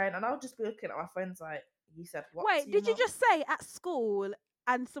boyfriend, and I would just be looking at my friends like, "You said what?" Wait, did you just say at school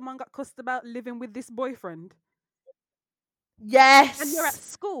and someone got cussed about living with this boyfriend? Yes. And you're at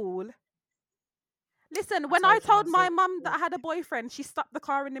school? Listen, when I told my mum that I had a boyfriend, she stopped the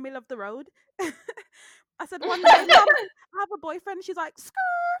car in the middle of the road. I said, "One day, Mum, I have a boyfriend." She's like,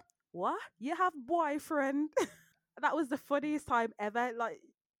 "Skirt. What? You have boyfriend?" That was the funniest time ever. Like,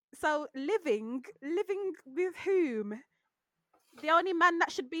 so living with whom? The only man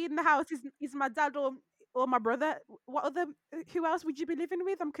that should be in the house is my dad or my brother. Who else would you be living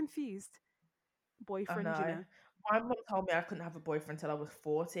with? I'm confused. Boyfriend, you know. My mum told me I couldn't have a boyfriend till I was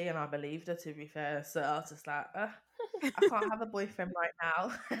 40, and I believed her, to be fair. So I was just like, I can't have a boyfriend right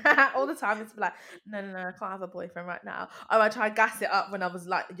now. All the time it's like, no, I can't have a boyfriend right now. Or I try to gas it up when I was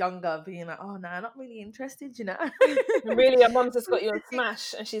like younger, being like, "Oh no, I'm not really interested," you know. Really, your mum's just got you on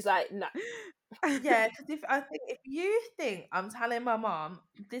smash, and she's like, "No." Yeah, because if you think I'm telling my mom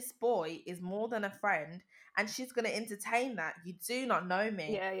this boy is more than a friend and she's going to entertain that, you do not know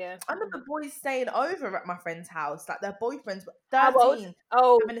me. Yeah. I remember boys staying over at my friend's house, like their boyfriends were 13. How old?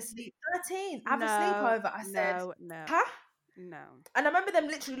 Oh, having a sleep. 13, having a sleepover. I said, no, huh? No. And I remember them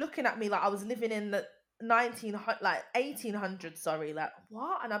literally looking at me like I was living in the 1800s. Sorry, like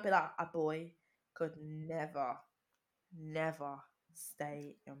what? And I'd be like, a boy could never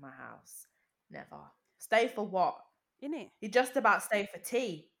stay in my house. Never. Stay for what? Innit? He just about stay for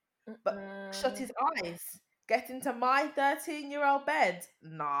tea. But shut his eyes. Get into my 13-year-old bed.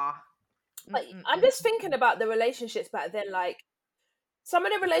 Nah. But I'm just thinking about the relationships back then. Like, some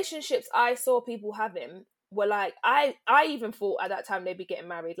of the relationships I saw people having were like, I even thought at that time they'd be getting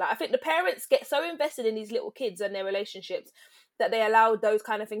married. Like, I think the parents get so invested in these little kids and their relationships that they allow those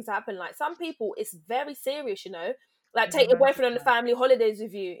kind of things to happen. Like, some people, it's very serious, you know? Like, take your boyfriend on the family holidays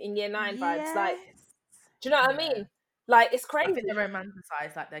with you in year 9 vibes. Like, do you know what I mean? Like, it's I crazy. think they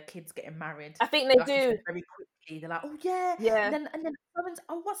romanticize like their kids getting married. I think they like do very quickly. They're like, oh yeah, yeah. And then someone's,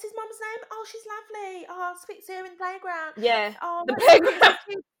 oh, what's his mum's name? Oh, she's lovely. Oh, I'll speak to her in the playground. Yeah, Oh, the what's her playground.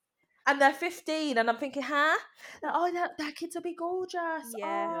 name? And they're 15, and I'm thinking, huh? Like, oh, their kids will be gorgeous.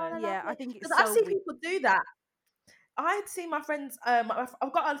 Yeah, Oh, yeah. I think it's because I so see weird. people do that. I'd see my friends. I've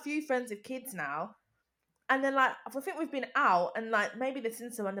got a few friends with kids now, and then like I think we've been out, and like maybe they've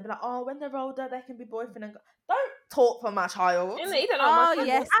seen someone. They'll be like, oh, when they're older, they can be boyfriend and. Don't talk for my child. You don't know my Oh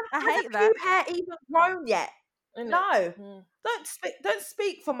yes, I hate that. Hair even grown yet? No, Mm. don't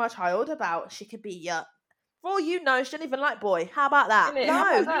speak for my child about she could be for all you know, she don't even like boy. How about that? Innit? No,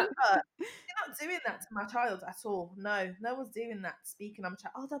 How about that? you're not doing that to my child at all. No one's doing that. Speaking on my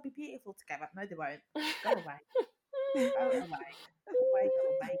child, oh, they'll be beautiful together. No, they won't. Go away. Go away.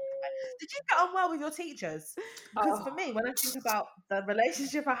 Did you get on well with your teachers? Because for me, when I think about the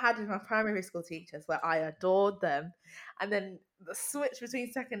relationship I had with my primary school teachers, where I adored them, and then the switch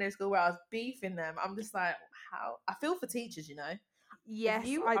between secondary school where I was beefing them, I'm just like, how? I feel for teachers, you know. Yes, if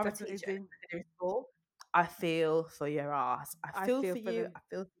you I are a definitely teacher in do. secondary school, I feel for your ass. I feel for you. them. I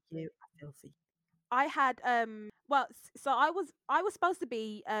feel for you. I feel for you. I had so I was supposed to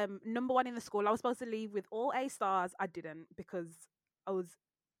be number one in the school. I was supposed to leave with all A stars. I didn't because I was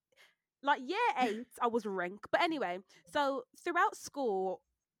like year 8 I was rank. But anyway, so throughout school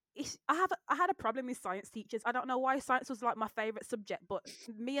I had a problem with science teachers. I don't know why science was like my favorite subject, but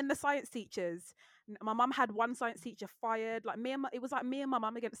me and the science teachers, my mum had one science teacher fired. Like it was like me and my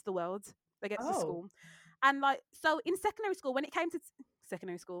mum against the world, against the school. And like, so in secondary school, when it came to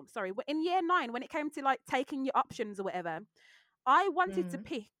in year 9, when it came to like taking your options or whatever, I wanted to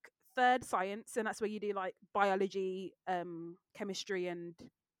pick third science, and that's where you do like biology, chemistry, and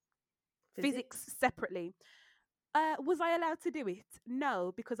physics separately. Was I allowed to do it?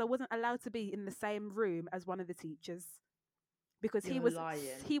 No, because I wasn't allowed to be in the same room as one of the teachers because he was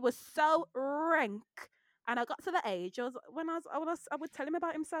so rank. And I got to the age I would tell him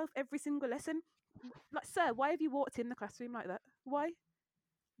about himself every single lesson. Like, sir, why have you walked in the classroom like that? Why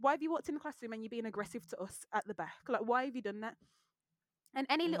have you walked in the classroom and you're being aggressive to us at the back? Like, why have you done that? And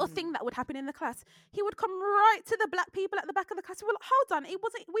any little thing that would happen in the class, he would come right to the black people at the back of the class. We were like, hold on,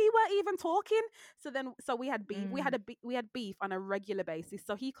 we weren't even talking. So we had beef. We had beef on a regular basis.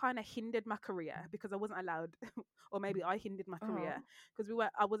 So he kind of hindered my career because I wasn't allowed, or maybe I hindered my career because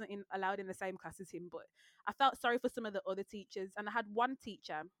I wasn't allowed in the same class as him. But I felt sorry for some of the other teachers, and I had one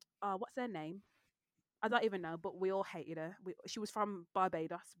teacher. What's her name? I don't even know, but we all hated her. She was from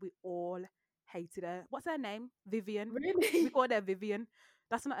Barbados. We all hated her. What's her name? Vivian. Really? We called her Vivian.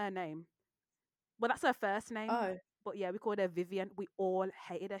 That's not her name. Well, that's her first name. Oh. But yeah, we called her Vivian. We all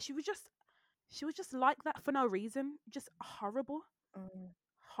hated her. She was just like that for no reason. Just horrible.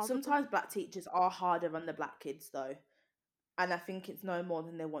 Horrible. Sometimes black teachers are harder on the black kids though. And I think it's no more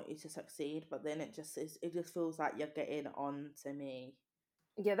than they want you to succeed, but then it just feels like you're getting on to me.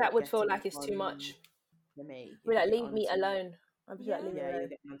 Yeah, that would feel like it's too much. For me. We're like, leave me alone. I'm just like, leave me alone. You're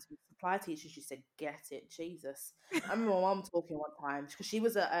getting on to me. Supply teachers, you said, get it, Jesus. I remember my mum talking one time because she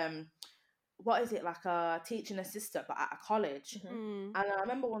was a what is it, like a teaching assistant but at a college. And I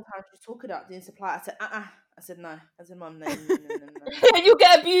remember one time she was talking about doing supply. I said, I said no. I said, Mum, no. You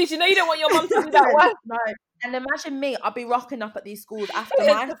get abused. You know you don't want your mum to do that one. No. And imagine me, I'll be rocking up at these schools after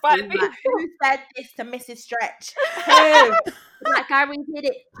my school, like, who said this to Mrs. Stretch? Who? Like, I redid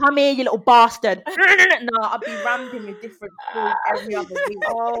it. Come here, you little bastard. No, I'll be ramping with different schools every other week.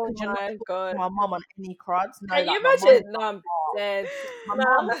 Oh my God. My mum on any crowds. No, can like, you imagine? No, I'm dead. My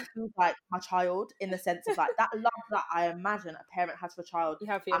mum feels like my child in the sense of like that love that I imagine a parent has for a child. You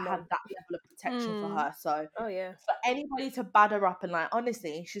have for your I mum. have that level of protection for her. So for anybody to bad her up and like,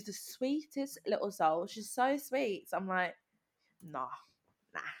 honestly, she's the sweetest little soul. She's so sweet. So I'm like, nah.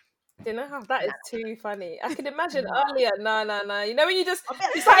 You know, that is too funny. I can imagine earlier. No. You know when you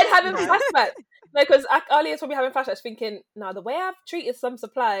started having flashbacks. No, because earlier probably having flashbacks, thinking, no, the way I've treated some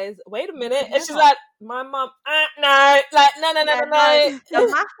suppliers. Wait a minute, and she's like, my mum, no, like no.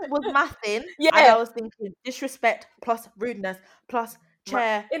 The math was mathing. Yeah, and I was thinking disrespect plus rudeness plus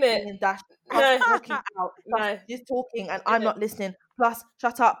chair being dashed plus walking out plus just talking and I'm not listening plus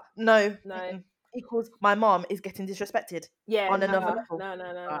shut up. No. Equals my mom is getting disrespected. On another level.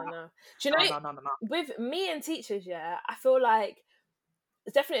 No. Do you know? No. With me and teachers, I feel like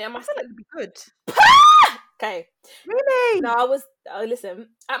it's definitely. I feel like it'd be good. Okay. Really? No, listen,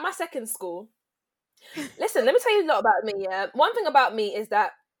 at my second school. Listen, let me tell you a lot about me. Yeah, one thing about me is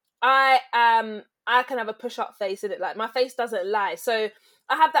that I can have a push-up face in it. Like my face doesn't lie, so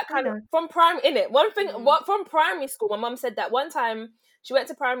I have that kind of from primary in it. One thing, from primary school, my mum said that one time she went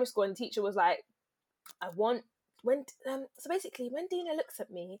to primary school and the teacher was like, I want so basically when Dina looks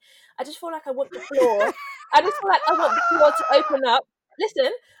at me, I just feel like I want the floor. I just feel like I want the floor to open up.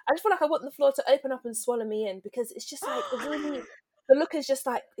 Listen, I just feel like I want the floor to open up and swallow me in, because it's just like really. The look is just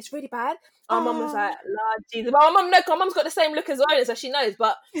like, it's really bad. My mum was like, Lord Jesus. My mum's got the same look as well, so she knows.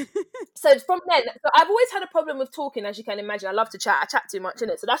 But so from then, so I've always had a problem with talking, as you can imagine. I love to chat. I chat too much,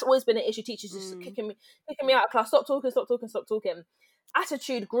 innit? So that's always been an issue. Teachers just kicking me out of class. Stop talking.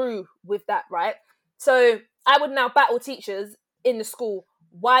 Attitude grew with that, right? So I would now battle teachers in the school.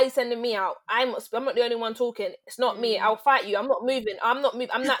 Why are you sending me out? I'm not the only one talking. It's not me. I'll fight you. I'm not moving. I'm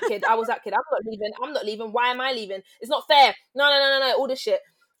that kid. I was that kid. I'm not leaving. Why am I leaving? It's not fair. No. All this shit.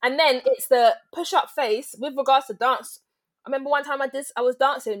 And then it's the push-up face with regards to dance. I remember one time I was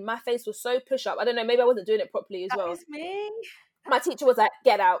dancing. My face was so push-up. I don't know. Maybe I wasn't doing it properly as well. That was me. My teacher was like,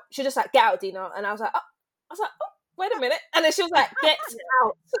 "Get out." She just like, "Get out, Dina." And I was like, "Oh, wait a minute." And then she was like, "Get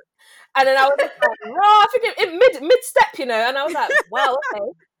out." And then I was like, I think in mid step, and I was like, wow, okay.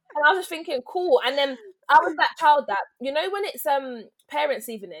 And I was just thinking, cool. And then I was that child that, when it's parents'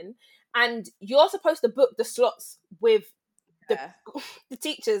 evening and you're supposed to book the slots with the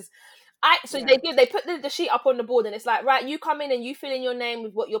teachers. They put the sheet up on the board, and it's like, right, you come in and you fill in your name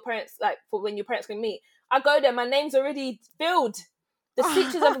with what your parents, like, for when your parents can meet. I go there, my name's already filled. The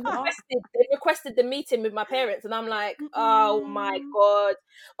teachers have requested the meeting with my parents, and I'm like, oh my God.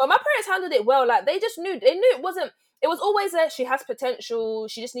 But my parents handled it well. Like, they knew it was always she has potential.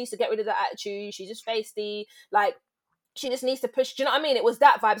 She just needs to get rid of that attitude. She's just feisty. Like, she just needs to push. Do you know what I mean? It was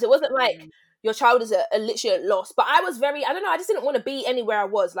that vibes. It wasn't like your child is a literally at loss. But I was very, I don't know, I just didn't want to be anywhere I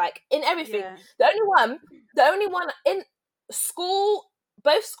was, like, in everything. Yeah. The only one in school,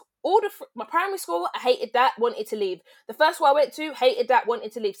 my primary school, I hated that, wanted to leave. The first one I went to, hated that,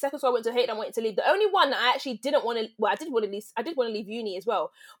 wanted to leave. Second school I went to, hated that, wanted to leave. The only one that I actually didn't want to, I did want to leave uni as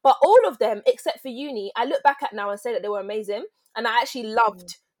well. But all of them, except for uni, I look back at now and say that they were amazing. And I actually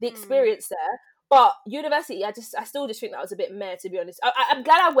loved the experience there. But university, I still just think that was a bit meh, to be honest. I'm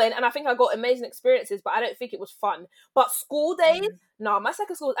glad I went, and I think I got amazing experiences, but I don't think it was fun. But school days, no, my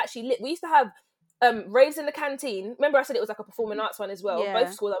second school was actually lit. We used to have raves in the canteen. Remember I said it was like a performing arts one as well.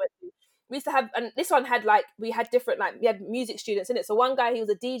 Both schools I went to. We used to have, and this one had we had different, we had music students in it. So one guy, he was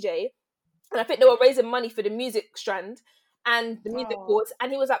a DJ, and I think they were raising money for the music strand and the music boards. And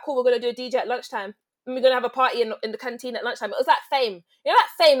he was like, cool, we're going to do a DJ at lunchtime. And we're going to have a party in the canteen at lunchtime. It was like Fame.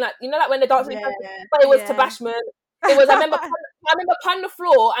 Like when they're dancing, but it was to Bashment. It was, I remember Pun the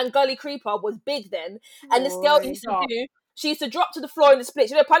Floor and Gully Creeper was big then. And this girl she used to drop to the floor in the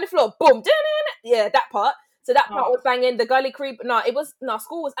split. Pun the Floor, boom, yeah, that part. So that part was banging. The Gully Creeper,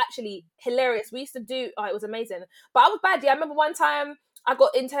 school was actually hilarious. We used to do, it was amazing. But I was bad, I remember one time I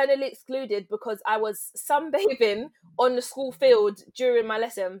got internally excluded because I was sunbathing on the school field during my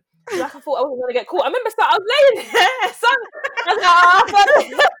lesson. Like, I thought I wasn't going to get caught. I remember I was laying there, I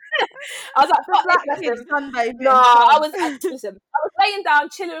was like, no, I was laying down,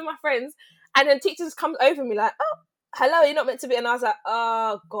 chilling with my friends, and then teachers come over me like, oh, hello, you're not meant to be. And I was like,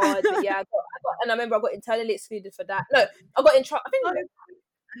 oh God. But yeah, and I remember I got internally excluded for that. No, I got in trouble. I think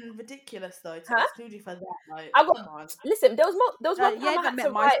ridiculous though to exclude you for that. Listen, there was one time I had to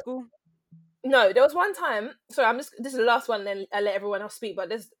write. School. No, there was one time. Sorry, this is the last one. Then I let everyone else speak.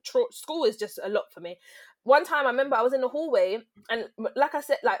 But school is just a lot for me. One time I remember I was in the hallway, and like I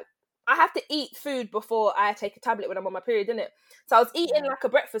said, I have to eat food before I take a tablet when I'm on my period, innit? So I was eating like a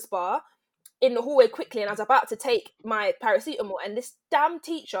breakfast bar in the hallway quickly, and I was about to take my paracetamol, and this damn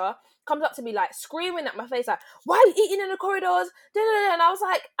teacher comes up to me like screaming at my face like, why are you eating in the corridors? And I was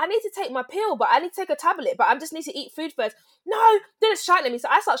like, I need to take my pill, but I need to take a tablet, but I just need to eat food first. No, then it's shouting at me. So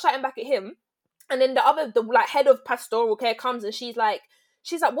I start shouting back at him, and then the head of pastoral care comes, and she's like,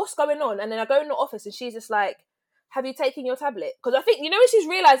 what's going on? And then I go in the office, and she's just like, have you taken your tablet? Because I think, when she's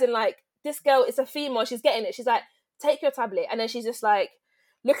realizing like this girl is a female, she's getting it, she's like, take your tablet. And then she's just like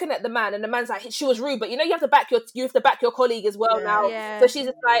looking at the man, and the man's like, she was rude, but you have to back your colleague as well now. Yeah. So she's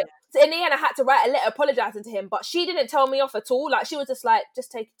just like, so in the end I had to write a letter apologizing to him, but she didn't tell me off at all. Like, she was just like,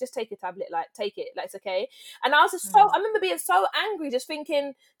 just take your tablet, like, take it, like, it's okay. And I was just I remember being so angry, just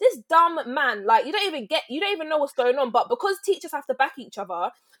thinking, this dumb man, like, you don't even know what's going on, but because teachers have to back each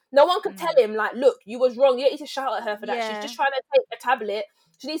other, no one could tell him, like, look, you was wrong, you don't need to shout at her for that. Yeah. She's just trying to take a tablet,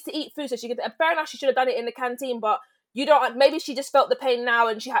 she needs to eat food so she can, fair enough, she should have done it in the canteen, but maybe she just felt the pain now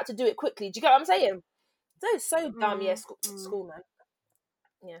and she had to do it quickly. Do you get what I'm saying? So it's so dumb. Yeah, school, man.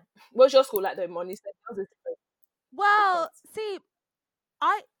 Yeah. What's your school like though, Mon? You said yours is different. Well, see,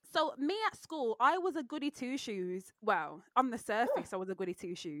 me at school, I was a goody two shoes. Well, on the surface, I was a goody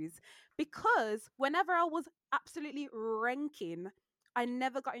two shoes, because whenever I was absolutely ranking I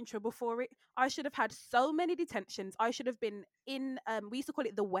never got in trouble for it. I should have had so many detentions. I should have been in, we used to call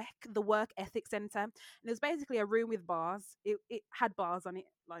it the WEC, the Work Ethics Centre. And it was basically a room with bars. It had bars on it.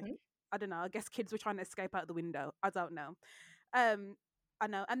 Like, I don't know, I guess kids were trying to escape out the window. I don't know. I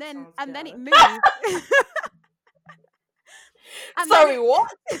know. And then it moved. Sorry,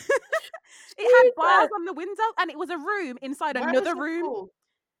 what? It had bars on the window, and it was a room inside another room.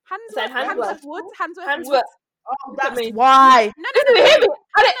 Handsworth Wood. Oh, that's why. No.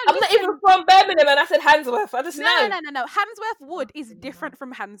 I'm not even from Birmingham, and I said Handsworth. I just know. No. Handsworth Wood is different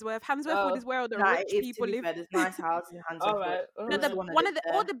from Handsworth. Handsworth Wood is where all the rich people live. There's nice houses in Handsworth. All right. No,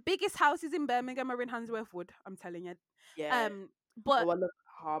 all the biggest houses in Birmingham are in Handsworth Wood. I'm telling you. Yeah. But I look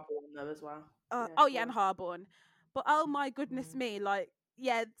at Harborne though as well. And Harborne. But oh my goodness me, like,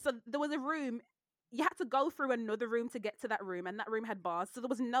 yeah. So there was a room. You had to go through another room to get to that room, and that room had bars, so there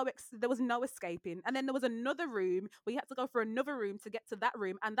was no escaping. And then there was another room where you had to go through another room to get to that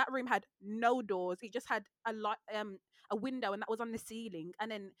room, and that room had no doors. It just had a window, and that was on the ceiling.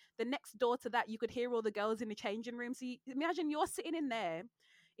 And then the next door to that, you could hear all the girls in the changing room. So imagine you're sitting in there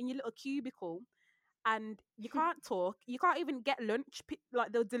in your little cubicle, and you can't talk. You can't even get lunch.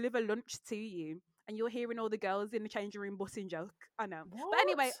 Like, they'll deliver lunch to you. And you're hearing all the girls in the changing room busting joke. I know. What? But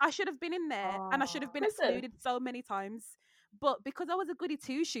anyway, I should have been in there, and I should have been excluded so many times. But because I was a goody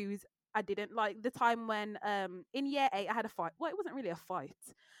two-shoes, I didn't. Like, the time when in year 8 I had a fight. Well, it wasn't really a fight.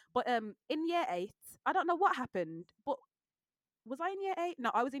 But in year 8, I don't know what happened. But was I in year 8?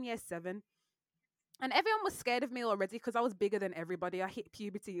 No, I was in year 7. And everyone was scared of me already because I was bigger than everybody. I hit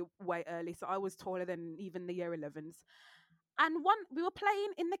puberty way early, so I was taller than even the year 11s. And we were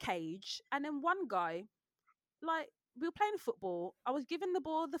playing in the cage, and then one guy, like, we were playing football. I was giving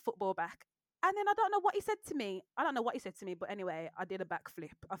the football back, and then I don't know what he said to me. But anyway, I did a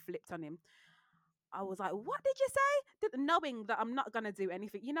backflip. I flipped on him. I was like, "What did you say?" Knowing that I'm not gonna do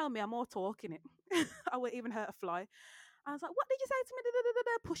anything. You know me, I'm all talking it. I wouldn't even hurt a fly. I was like, "What did you say to me?"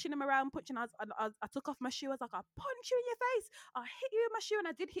 Pushing him around, I took off my shoe. I was like, "I'll punch you in your face. I'll hit you with my shoe," and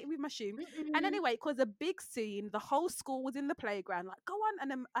I did hit him with my shoe. And anyway, it was a big scene. The whole school was in the playground, like, "Go on!"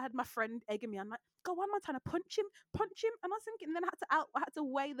 And then I had my friend egging me. I'm like, "Go on, Montana, punch him!" And I was thinking, then I had to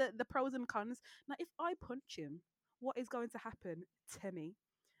weigh the pros and cons. Now, if I punch him, what is going to happen to me?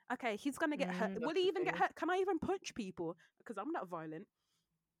 Okay, he's gonna get hurt. Will he even get hurt? Can I even punch people? Because I'm not violent.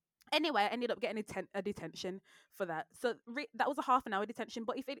 Anyway, I ended up getting a detention for that. So that was a half an hour detention.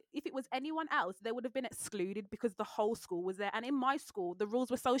 But if it was anyone else, they would have been excluded because the whole school was there. And in my school, the rules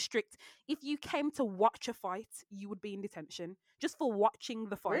were so strict. If you came to watch a fight, you would be in detention just for watching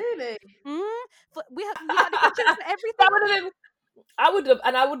the fight. Really? We had detention for everything. I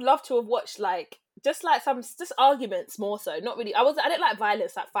would love to have watched just arguments more so. Not really. I didn't like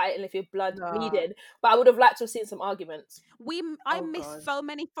violence, like fighting if your blood bleeding, but I would have liked to have seen some arguments. I missed so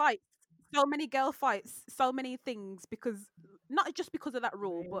many fights, so many girl fights, so many things because not just because of that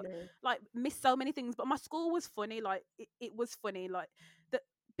rule, but like missed so many things. But my school was funny, like it was funny, like that.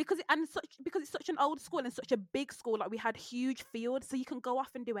 Because it's such an old school and such a big school, like we had huge fields, so you can go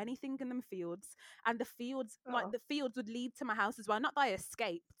off and do anything in them fields. And the fields, the fields would lead to my house as well. Not that I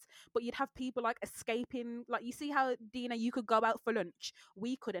escaped, but you'd have people like escaping. Like, you see how, Dina, you could go out for lunch,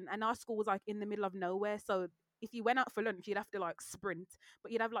 we couldn't, and our school was like in the middle of nowhere. So if you went out for lunch, you'd have to like sprint.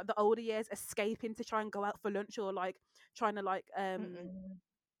 But you'd have like the older years escaping to try and go out for lunch, or like trying to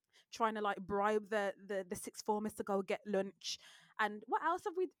bribe the sixth formers to go get lunch. And what else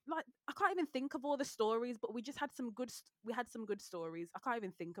have we, like, I can't even think of all the stories, but we just had some good stories. I can't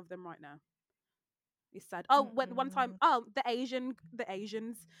even think of them right now. It's sad. One time, the Asians,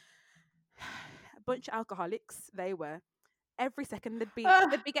 a bunch of alcoholics, they were. Every second they'd be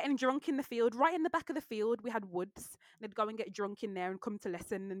getting drunk in the field, right in the back of the field. We had woods. They'd go and get drunk in there and come to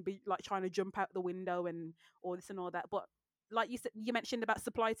lesson and be like trying to jump out the window and all this and all that. But like you said, you mentioned about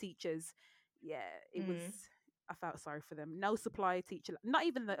supply teachers. Yeah, it was. I felt sorry for them. No supply teacher, not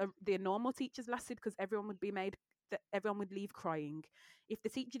even the normal teachers lasted, because everyone would leave crying. If the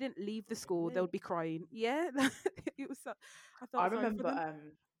teacher didn't leave the school, they would be crying. Yeah, it was. I remember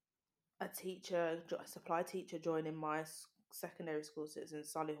a supply teacher joining my secondary school. So it's in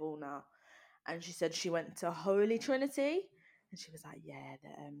Solihull now, and she said she went to Holy Trinity, and she was like, "Yeah,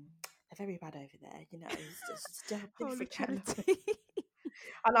 they're very bad over there. You know, it's just Holy Trinity."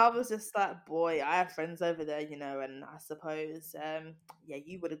 And I was just like, boy, I have friends over there, you know, and I suppose,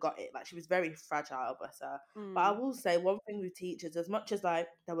 you would have got it. Like, she was very fragile, bless her. But I will say one thing with teachers, as much as like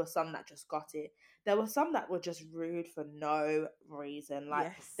there were some that just got it, there were some that were just rude for no reason.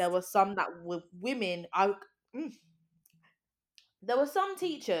 Like, there were some that were women. There were some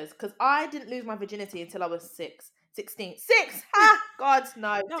teachers, because I didn't lose my virginity until I was 6. 16. 6. Ha! God,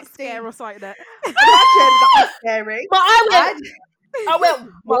 no. Don't 16. scare us like that. Imagine that was scary. But I went,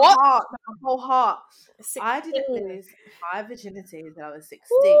 my what? heart, my whole heart. 16. I didn't lose my virginity until I was 16.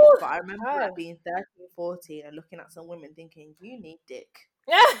 Ooh, but I remember like, being 13, 14 and looking at some women thinking, you need dick.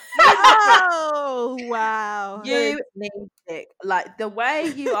 Oh, wow. You need dick. Like, the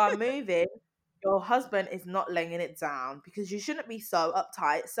way you are moving, your husband is not laying it down because you shouldn't be so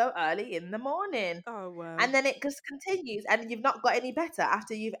uptight so early in the morning. Oh, wow. And then it just continues, and you've not got any better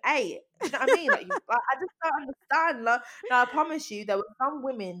after you've ate. Do you know what I mean? Like, I just don't understand. Like, now, I promise you, there were some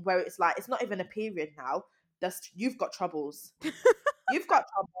women where it's like, it's not even a period now. Just, you've got troubles. You've got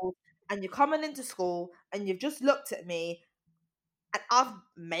troubles, and you're coming into school, and you've just looked at me, and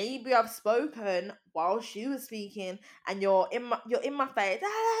I've spoken while she was speaking, and you're in my face,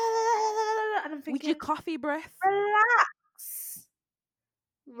 and I'm thinking, with your coffee breath. Relax.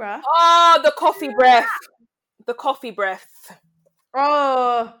 Oh, the coffee breath. The coffee breath.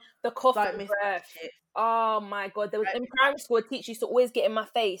 Oh, the coffee breath. Oh my God! There was in primary school, a teacher used to always get in my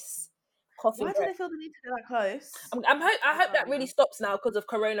face. Coffee Why breath. do they feel the need to get that close? I hope that really stops now because of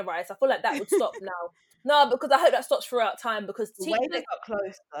coronavirus. I feel like that would stop now. No, because I hope that stops throughout time because the way they got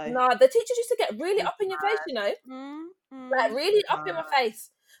close though. No, the teachers used to get really up in your face, you know, like really up in my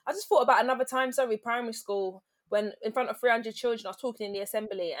face. I just thought about another time, primary school, when in front of 300 children, I was talking in the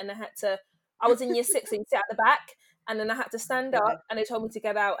assembly, and I was in year 6 and sit at the back, and then I had to stand up, and they told me to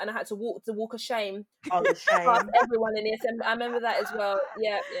get out, and I had to walk of shame. Oh, the shame! Past everyone in the assembly. I remember that as well.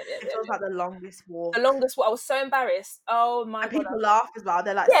 Yeah. It was like the longest walk. The longest walk. I was so embarrassed. Oh my God! People laugh as well.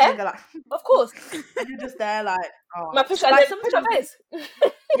 They're like, like, of course. And you're just there like, oh. My push up face.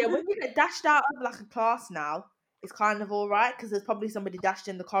 Yeah, when you get dashed out of like a class now, it's kind of all right because there's probably somebody dashed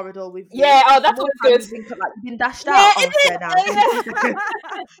in the corridor with you. Yeah, oh, that's always good. You've been dashed out.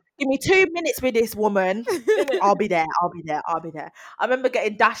 Give me 2 minutes with this woman. I'll be there. I remember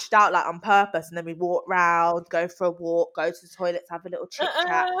getting dashed out like on purpose, and then we walk round, go for a walk, go to the toilets, have a little chit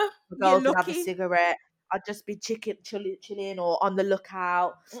chat. The girls would have a cigarette. I'd just be chilling or on the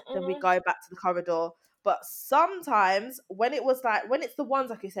lookout. Then we go back to the corridor. But sometimes when it's the ones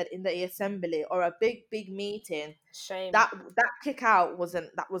like you said in the assembly or a big meeting, shame that kick out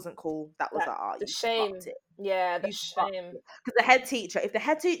wasn't cool. That was the shame. Yeah, the shame. Because the head teacher, if the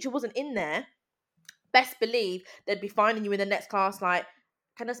head teacher wasn't in there, best believe they'd be finding you in the next class. Like,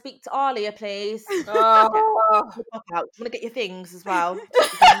 can I speak to Alia, please? Oh, out. Do you want to get your things as well?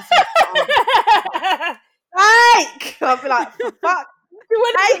 I'll be like, for fuck.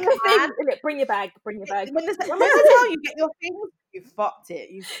 Bring your bag. When they tell you get your things, you fucked it.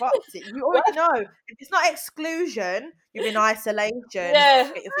 You already know. If it's not exclusion, you're in isolation. Yeah.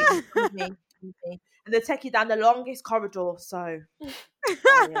 Get your things. With me. And they take you down the longest corridor. So,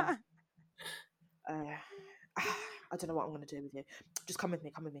 I don't know what I'm going to do with you. Just come with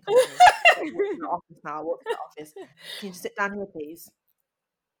me. Walk to the office now. Walk to the office. Can you just sit down here, please?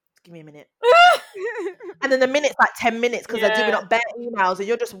 Give me a minute. And then the minute's like 10 minutes because they're doing up bare emails and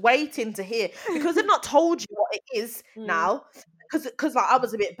you're just waiting to hear because they've not told you what it is now. Because like I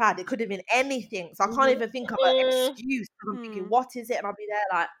was a bit bad, it could have been anything, so I can't even think of an excuse. I'm thinking, what is it? And I'll be there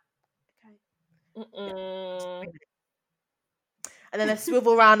like, okay. And then they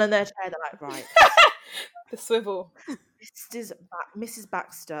swivel around in their chair. They're like, right, the swivel. Mrs.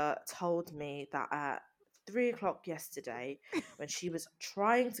 Baxter told me that at 3:00 yesterday, when she was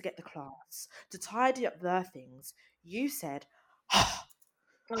trying to get the class to tidy up their things, you said,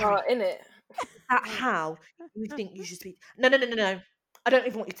 innit? That's how you think you should speak. No. I don't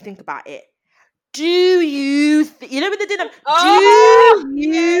even want you to think about it. Do you you know when they did them? Do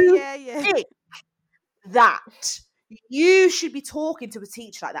you think that you should be talking to a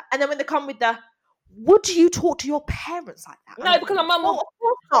teacher like that? And then when they come with would you talk to your parents like that? No, because my mum will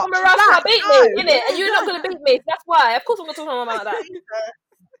beat me, innit? And you're not going to beat me. That's why. Of course I'm going to talk to my mum like that.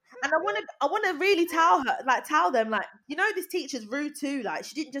 And I want to really tell them, like, you know, this teacher's rude too. Like,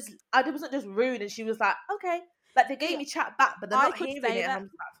 she didn't just, it wasn't just rude, and she was like, okay. Like, they gave me chat back, but they're not hearing it. And I'm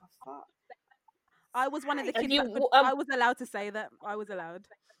just like, for fuck. I was one of the kids I was allowed to say that. I was allowed.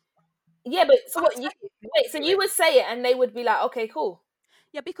 Yeah, but so what? So you would say it, and they would be like, okay, cool.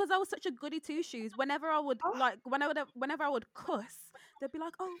 Yeah, because I was such a goody two shoes. Whenever I would whenever I would cuss, they'd be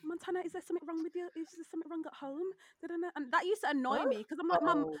like, "Oh, Montana, is there something wrong with you? Is there something wrong at home?" And that used to annoy me because I'm like,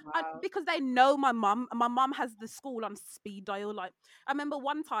 "Mum," because they know my mum. My mum has the school on speed dial. Like, I remember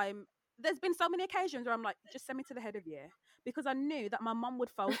one time. There's been so many occasions where I'm like, "Just send me to the head of year," because I knew that my mum would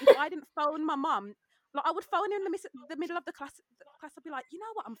phone. If I didn't phone my mum, like I would phone in the middle of the class. I'd be like, "You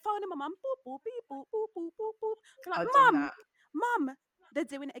know what? I'm phoning my mum." Boop boop beep boop boop boop boop boop. Like, Mum. They're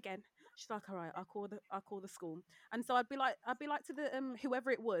doing it again. She's like, all right, I'll call the school. And so I'd be like to the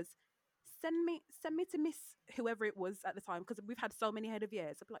whoever it was, send me to Miss whoever it was at the time, because we've had so many head of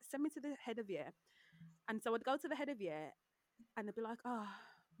years. I'd be like, send me to the head of year. And so I'd go to the head of year, and they'd be like, oh,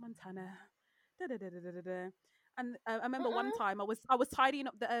 Montana, da da da da da da. And I remember one time I was tidying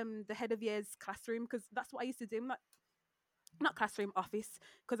up the head of year's classroom, because that's what I used to do. I'm like, not classroom, office,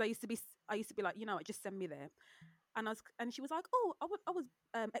 because I used to be like, you know what, just send me there. And she was like, oh, I was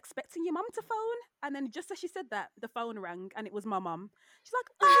expecting your mum to phone. And then just as she said that, the phone rang, and it was my mum. She's like,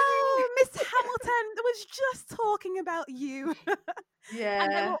 oh, Miss Hamilton, I was just talking about you. Yeah.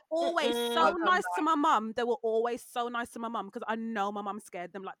 And they were always so nice to my mum. They were always so nice to my mum, because I know my mum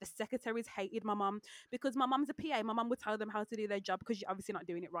scared them. Like, the secretaries hated my mum, because my mum's a PA. My mum would tell them how to do their job, because you're obviously not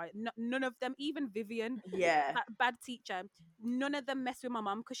doing it right. None of them, even Vivian, that bad teacher, none of them mess with my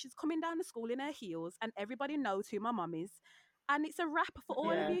mum, because she's coming down to school in her heels, and everybody knows who my mum is. And it's a wrap for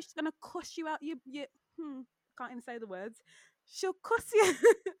all of you. She's going to cuss you out. You can't even say the words. She'll cuss you.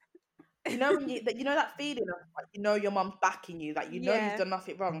 You know when you know that feeling of, like, you know your mum's backing you, like, you know you've done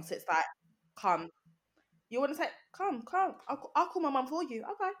nothing wrong, so it's like, come. You want to say, come, I'll call my mum for you.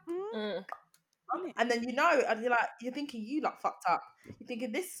 Okay. And then, you know, and you're thinking, you lot fucked up. You're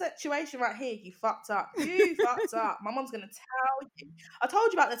thinking, this situation right here, you fucked up. You fucked up. My mum's gonna tell you. I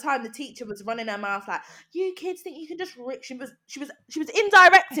told you about the time the teacher was running her mouth like, you kids think you can just she was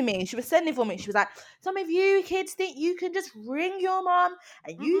indirecting me. She was sending for me. She was like, some of you kids think you can just ring your mum,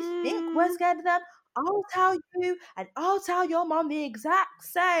 and you think we're scared of them. I'll tell you, and I'll tell your mum the exact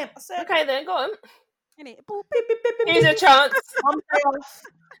same. I said, okay, then go on. Here's a chance.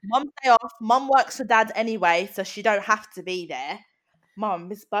 Mum's day off. Mum works for Dad anyway, so she don't have to be there. Mum,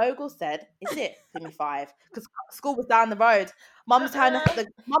 Miss Bogle said, is it? Give me 5. Because school was down the road. Mum's trying to put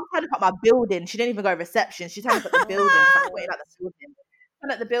my building. She didn't even go reception. She's trying to put the building. I'm waiting at the building.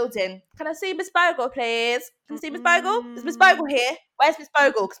 I'm at the building. Can I see Miss Bogle, please? Can I see Miss Bogle? Is Miss Bogle here? Where's Miss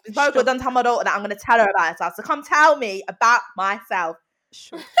Bogle? Because Miss Bogle doesn't tell my daughter that I'm going to tell her about herself. So come tell me about myself.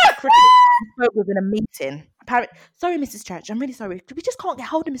 Sure. Miss Bogle was in a meeting. Apparently, sorry, Mrs. Church, I'm really sorry. We just can't get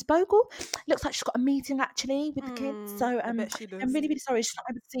hold of Miss Bogle. Looks like she's got a meeting actually with the kids. So I'm really, really sorry. She's not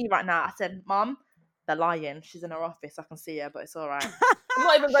able to see you right now. I said, Mum, they're lying. She's in her office. I can see her, but it's all right. I'm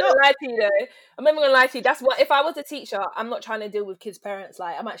not even going to lie to you though. I'm not even going to lie to you. That's what, if I was a teacher, I'm not trying to deal with kids' parents.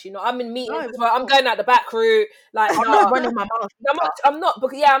 Like, I'm actually not. I'm in meetings as well. I'm going out the back route. Like, I'm not running my mouth. I'm not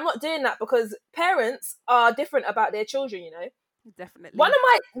I'm not doing that, because parents are different about their children, you know. Definitely.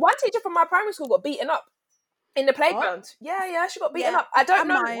 One teacher from my primary school got beaten up in the playground. What? Yeah, she got beaten up. I don't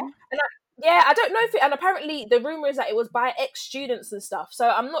know. I don't know if it, and apparently the rumor is that it was by ex-students and stuff. So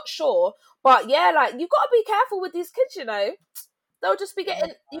I'm not sure, but yeah, like, you got to be careful with these kids. You know, they'll just be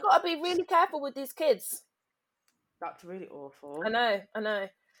getting. You got to be really careful with these kids. That's really awful. I know.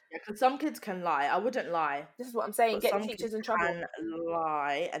 Yeah, because some kids can lie. I wouldn't lie. This is what I'm saying. Get teachers in trouble. Can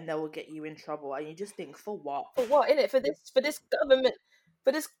lie, and they will get you in trouble, and you just think, for what? For what? Innit? For this government,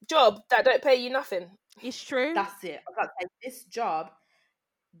 for this job that don't pay you nothing. It's true. That's it. I was about to say, this job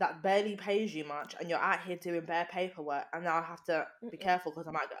that barely pays you much, and you're out here doing bare paperwork, and now I have to be careful because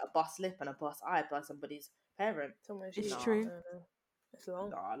I might get a bus lip and a bus eye by somebody's parent. It's true. It's long.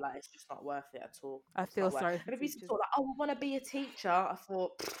 No, like, it's just not worth it at all. I feel sorry. And if you thought like, oh, I want to be a teacher, I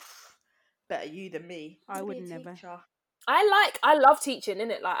thought, better you than me. I would never. I love teaching,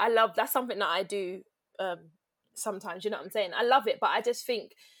 innit? Like, that's something that I do sometimes, you know what I'm saying? I love it, but I just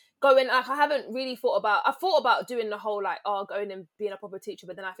think I haven't really thought about doing the whole, like, going and being a proper teacher,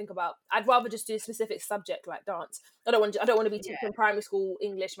 but then I think about, I'd rather just do a specific subject like dance. I don't want to be teaching primary school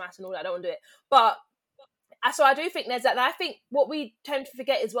English, maths and all that. I don't want to do it. But so I do think there's that. And I think what we tend to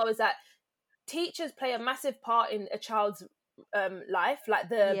forget as well is that teachers play a massive part in a child's life, like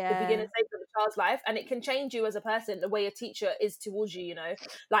the beginning stage of a child's life, and it can change you as a person, the way a teacher is towards you, you know,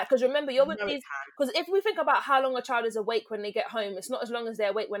 like, because remember, you're with these, because if we think about how long a child is awake when they get home, it's not as long as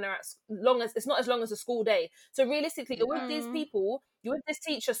they're awake when they're it's not as long as a school day. So realistically, you're with these people, you're with this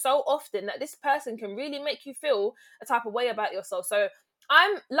teacher so often that this person can really make you feel a type of way about yourself. So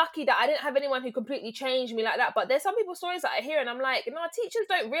I'm lucky that I didn't have anyone who completely changed me like that. But there's some people's stories that I hear and I'm like, no, teachers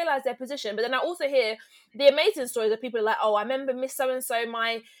don't realise their position. But then I also hear the amazing stories of people are like, oh, I remember Miss So-and-so,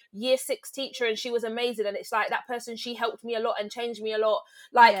 my year 6 teacher, and she was amazing. And it's like, that person, she helped me a lot and changed me a lot.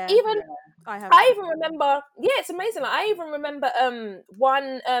 Like, I even remember, it's amazing. Like, I even remember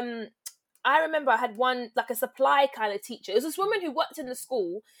I remember I had one, like a supply kind of teacher. It was this woman who worked in the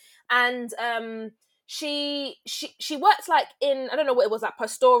school, and she worked like in, I don't know what it was, like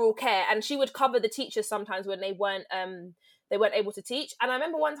pastoral care, and she would cover the teachers sometimes when they weren't able to teach. And I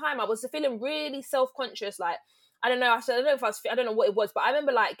remember one time I was feeling really self-conscious, like I don't know. I don't know if I don't know what it was, but I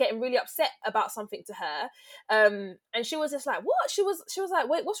remember like getting really upset about something to her. And she was just like, "What?" She was like,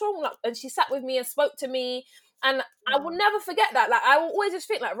 "Wait, what's wrong?" Like, and she sat with me and spoke to me, and I will never forget that. Like, I will always just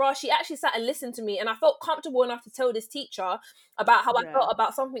think like, "Rah, she actually sat and listened to me," and I felt comfortable enough to tell this teacher about how I felt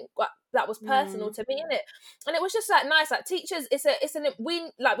about something that was personal to me, innit? And it was just like nice. Like teachers,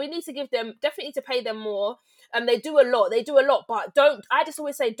 we need to give them, definitely to pay them more. And they do a lot, but I just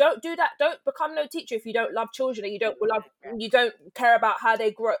always say, don't do that. Don't become no teacher if you don't love children and you don't care about how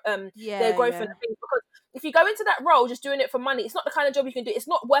they grow, their growth and things. Because if you go into that role just doing it for money, it's not the kind of job you can do. It's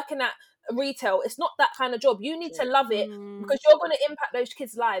not working at retail. It's not that kind of job. You need to love it because you're going to impact those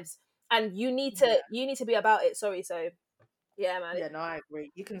kids' lives, and you need to be about it. Sorry, so yeah, man. Yeah, no, I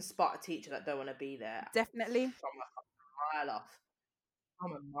agree. You can spot a teacher that don't want to be there. Definitely. From a mile off.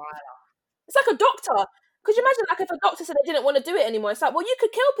 It's like a doctor. Could you imagine, like, if a doctor said they didn't want to do it anymore? It's like, well, you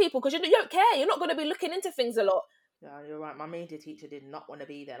could kill people because you don't care. You're not going to be looking into things a lot. Yeah, you're right. My media teacher did not want to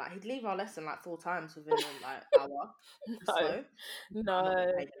be there. Like, he'd leave our lesson like 4 times within like hour.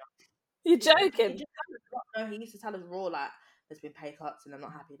 No. You're joking. He used to tell us raw, like, there's been pay cuts and I'm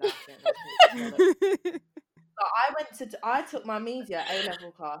not happy about it. So I took my media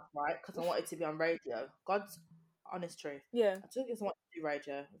A-level class, right, because I wanted to be on radio. God's honest truth. Yeah. I took it because I wanted to do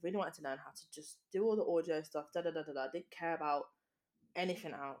radio. I really wanted to learn how to just do all the audio stuff, I didn't care about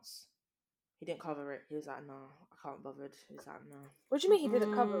anything else. He didn't cover it. He was like, no, I can't bothered. He was like, no. What do you mean he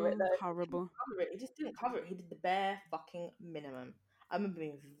didn't cover it, though? Horrible. He just didn't cover it. He did the bare fucking minimum. I remember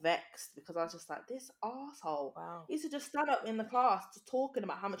being vexed because I was just like, this arsehole. Wow. He used to just stand up in the class just talking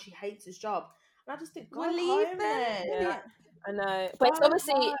about how much he hates his job. And I just think, go leave home them. Yeah. I know. But it's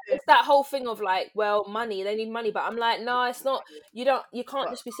obviously, it's that whole thing of like, well, money, they need money. But I'm like, no, it's not. You can't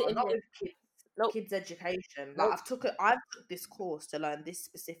just be sitting not here. With kids education. Like, I've took this course to learn this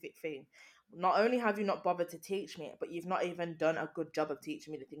specific thing. Not only have you not bothered to teach me it, but you've not even done a good job of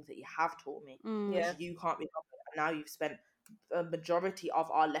teaching me the things that you have taught me. Yeah. You can't be bothered. And now you've spent a majority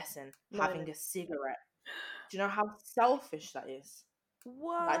of our lesson having a cigarette. Do you know how selfish that is?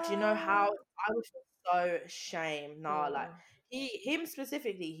 What? Like, do you know how I was so ashamed? Nah, like him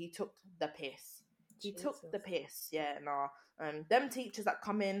specifically, he took the piss. He took the piss. Yeah, nah. Them teachers that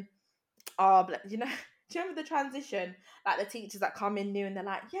come in are, you know. Do you remember the transition? Like the teachers that come in new and they're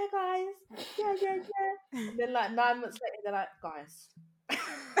like, yeah, guys, yeah. And then like 9 months later, they're like, guys.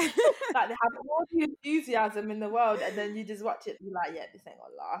 Like they have all the enthusiasm in the world, and then you just watch it and you're like, yeah, this ain't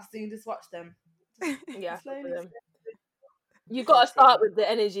gonna last. So you just watch them. Slowly. You got to start with the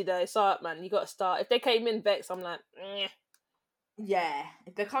energy though. Start, man. You got to start. If they came in vexed, I'm like, yeah.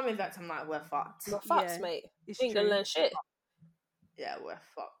 If they come in vexed, I'm like, we're fucked. We're fucked, mate. You ain't gonna learn shit. Yeah, we're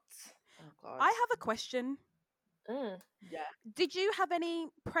fucked. Oh, God. I have a question. Yeah. Did you have any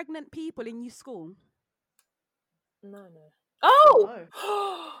pregnant people in your school? No. Oh!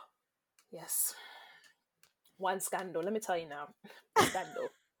 No. Yes. One scandal. Let me tell you now. Scandal.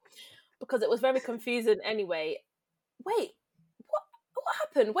 Because it was very confusing anyway. Wait, what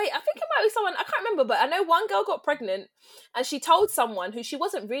happened? Wait, I think it might be someone, I can't remember, but I know one girl got pregnant and she told someone who she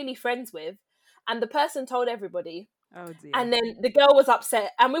wasn't really friends with, and the person told everybody. Oh dear. And then the girl was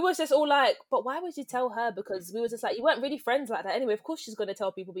upset, and we was just all like, but why would you tell her? Because we was just like, you weren't really friends like that anyway. Of course she's going to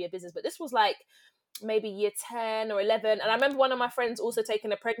tell people be a business. But this was like maybe year 10 or 11. And I remember one of my friends also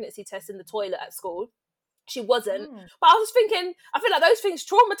taking a pregnancy test in the toilet at school. She wasn't. But I was thinking, I feel like those things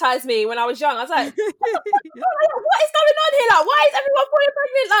traumatized me when I was young. I was like, what is going on here? Like, why is everyone falling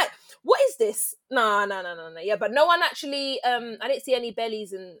pregnant? Like, what is this? No. Yeah, but no one actually, I didn't see any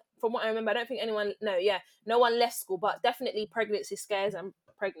bellies, and from what I remember, I don't think no one left school, but definitely pregnancy scares and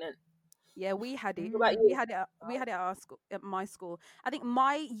pregnant. Yeah, we had it. What about you? We had it at our school, at my school. I think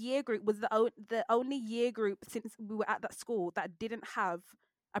my year group was the only year group since we were at that school that didn't have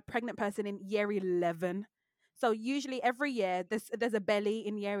a pregnant person in year 11. So usually every year there's a belly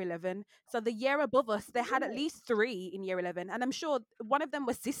in year 11. So the year above us, they had at least 3 in year 11, and I'm sure one of them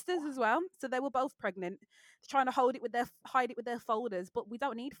was sisters as well. So they were both pregnant, trying to hide it with their folders. But we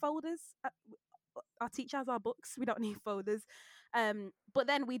don't need folders. Our teacher has our books. We don't need folders. But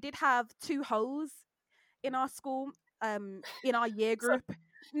then we did have 2 hoes in our school. In our year group.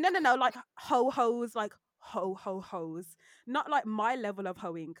 No, like hoes, like hoes, not like my level of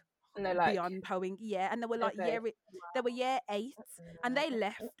hoeing. No, like beyond hoeing, yeah, and they were like they were year 8, and they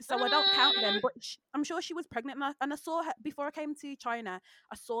left, so I don't count them. But I'm sure she was pregnant, and I saw her before I came to China.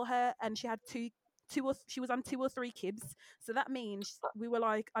 I saw her, and she had she was on 2 or 3 kids. So that means we were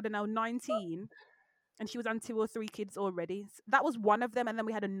like, I don't know, 19, and she was on 2 or 3 kids already. So that was one of them, and then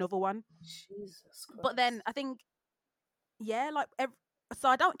we had another one. Jesus Christ. But then I think, yeah, like So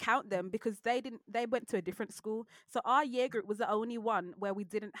I don't count them because they went to a different school. So our year group was the only one where we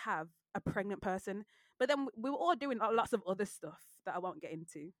didn't have a pregnant person. But then we were all doing lots of other stuff that I won't get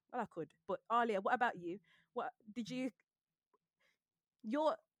into. Well, I could. But Alia, what about you? What did you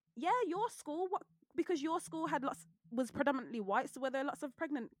your your school, what, because your school had lots, was predominantly white, so were there lots of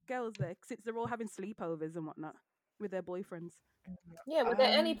pregnant girls there since they're all having sleepovers and whatnot with their boyfriends? Yeah, were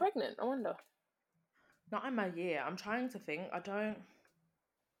there any pregnant? I wonder. Not in my year. I'm trying to think. I don't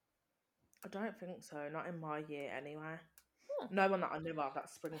think so. Not in my year, anyway. No one that I knew of that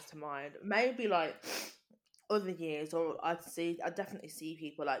springs to mind. Maybe like other years, or I definitely see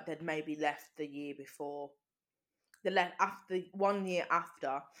people like they'd maybe left the year before. They left after 1 year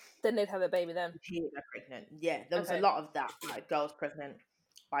after. Then they'd have a baby then. They're pregnant. Yeah, there was a lot of that. Like girls pregnant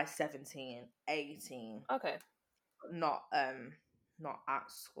by 17, 18. Okay. Not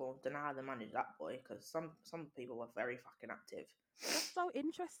at school. Don't know how they managed that, boy, because some people were very fucking active. That's so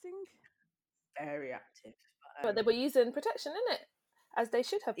interesting. Very active. But they were using protection, innit? As they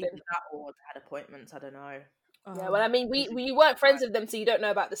should have been. Either that or they had appointments, I don't know. Yeah, well, I mean, we weren't friends with them, so you don't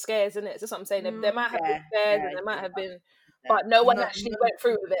know about the scares, innit? That's what I'm saying. There might have been scares, and there might have been, but no one actually went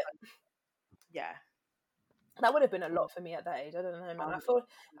through with it. Yeah. That would have been a lot for me at that age. I don't know, man.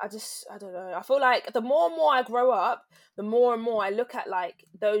 I don't know. I feel like the more and more I grow up, the more and more I look at like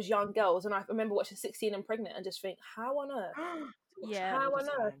those young girls, and I remember watching 16 and Pregnant and just think, how on earth? How on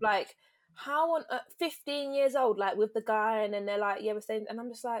earth? Like, how on earth? 15 years old, like with the guy, and then they're like, yeah, we're staying, and I'm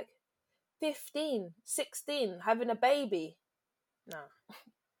just like, 15, 16, having a baby. No.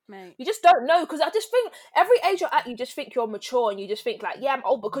 Mate. You just don't know, because I just think every age you're at, you just think you're mature, and you just think like, yeah, I'm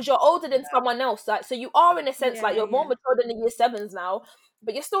old, because you're older than someone else. Like, so you are in a sense like you're more mature than the year sevens now,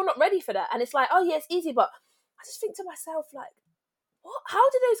 but you're still not ready for that. And it's like, oh yeah, it's easy, but I just think to myself like, what? How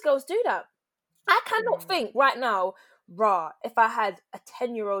do those girls do that? I cannot think right now, if I had a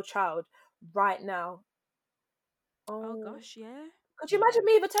 10-year-old child right now. Oh gosh, yeah. Could you imagine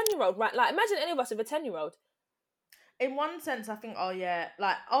me with a 10-year-old? Right, like imagine any of us with a 10-year-old. In one sense, I think,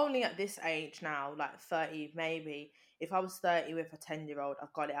 like only at this age now, like 30 maybe. If I was 30 with a 10-year-old,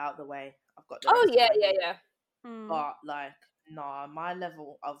 I've got it out of the way. I've got the yeah. But like, nah, my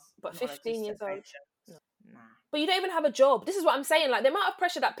level of 15 years old. Nah. But you don't even have a job. This is what I'm saying. Like the amount of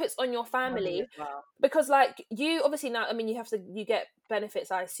pressure that puts on your family, because like you obviously now, I mean, you get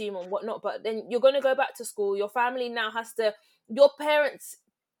benefits, I assume, and whatnot. But then you're going to go back to school. Your family now has to. Your parents,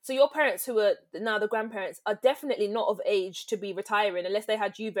 who are now the grandparents, are definitely not of age to be retiring unless they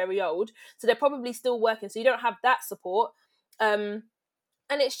had you very old. So they're probably still working. So you don't have that support. And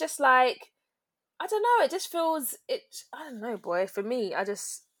it's just like, I don't know. It just feels I don't know, boy. For me, I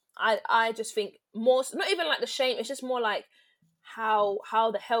just think more, not even like the shame. It's just more like how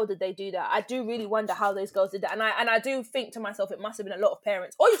the hell did they do that? I do really wonder how those girls did that. And I do think to myself, it must have been a lot of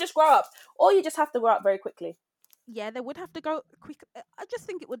parents. Or you just grow up, or you just have to grow up very quickly. Yeah, they would have to go quick. I just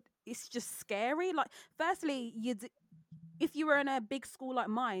think it's just scary. Like, firstly, if you were in a big school like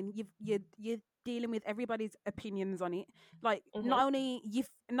mine, you're dealing with everybody's opinions on it. Like, not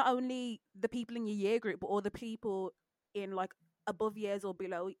only the people in your year group, but all the people in like above years or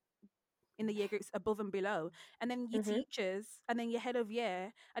below, in the year groups above and below, and then your teachers, and then your head of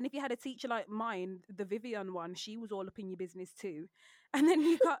year. And if you had a teacher like mine, the Vivian one, she was all up in your business too. And then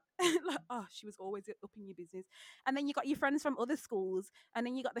you got she was always up in your business. And then you got your friends from other schools, and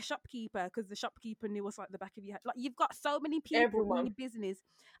then you got the shopkeeper, because the shopkeeper knew us like the back of your head. Like, you've got so many people in your business.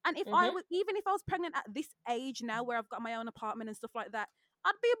 And if even if I was pregnant at this age now, where I've got my own apartment and stuff like that,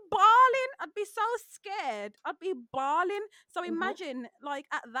 I'd be bawling. I'd be so scared. I'd be bawling. So imagine, like,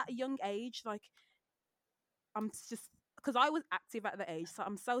 at that young age, like, I'm just, because I was active at the age, so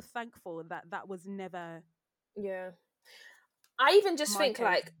I'm so thankful that was never. Yeah. I even just think,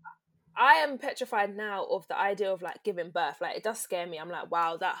 like, I am petrified now of the idea of like giving birth. Like, it does scare me. I'm like,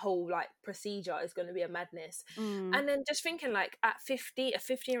 wow, that whole like procedure is going to be a madness. And then just thinking like at 50, a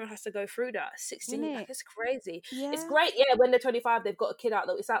 15-year-old has to go through that. 16, like, it's crazy. Yeah. It's great, yeah, when they're 25, they've got a kid out.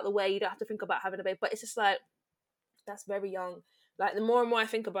 It's out of the way. You don't have to think about having a baby. But it's just like, that's very young. Like, the more and more I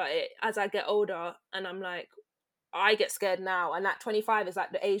think about it as I get older, and I'm like, I get scared now, and at 25 is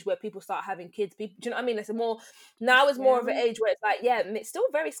like the age where people start having kids. People, do you know what I mean? It's more of an age where it's like, yeah, it's still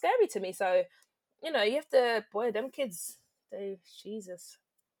very scary to me. So, you know, you have to, boy, them kids, Jesus,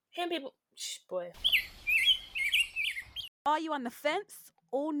 hearing people, boy. Are you on the fence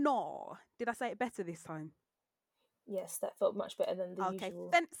or no? Did I say it better this time? Yes, that felt much better than the usual. Okay,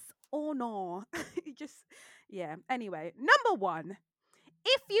 fence or no? Yeah. Anyway, number 1,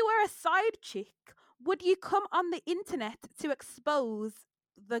 if you were a side chick, would you come on the internet to expose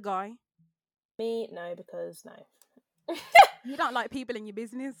the guy? Me, no, because no. You don't like people in your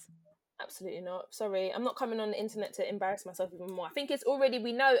business. Absolutely not. Sorry, I'm not coming on the internet to embarrass myself even more. I think it's already,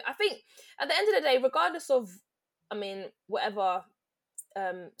 we know. I think at the end of the day, regardless of, I mean, whatever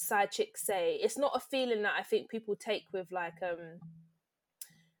side chicks say, it's not a feeling that I think people take with like I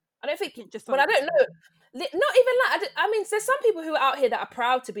don't think, Just well, I don't know. Not even like, I mean, there's some people who are out here that are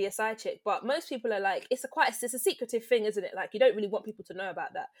proud to be a side chick, but most people are like, it's a secretive thing, isn't it? Like, you don't really want people to know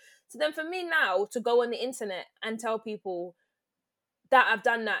about that. So then for me now to go on the internet and tell people that I've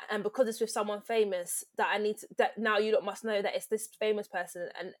done that, and because it's with someone famous, that I need to, that now you lot must know that it's this famous person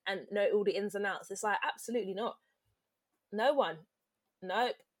and know all the ins and outs. It's like, absolutely not. No one.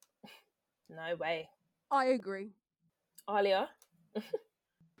 Nope. No way. I agree. No, Alia?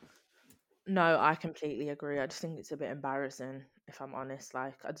 I completely agree. I just think it's a bit embarrassing, if I'm honest.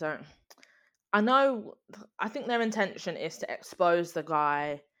 Like, I think their intention is to expose the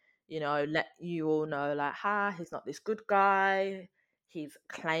guy, let you all know, like, he's not this good guy. He's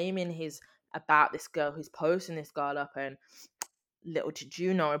claiming he's about this girl, he's posting this girl up, and little did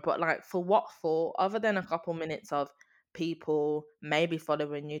you know. But, like, for what for? Other than a couple minutes of people maybe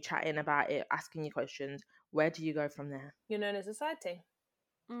following you, chatting about it, asking you questions, where do you go from there? You're known as a sighting.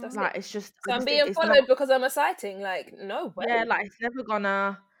 That's Like, it. it's just, So I I'm just being think it's followed not, because I'm a sighting. Like, no way. yeah, like, it's never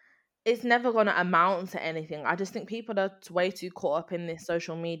gonna amount to anything. I just think people are way too caught up in this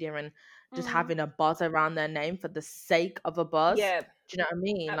social media and just having a buzz around their name for the sake of a buzz. Yeah. Do you know what I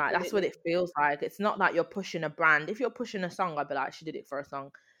mean? Like, that's what Absolutely. it feels like. It's not like you're pushing a brand. If you're pushing a song, I'd be like, she did it for a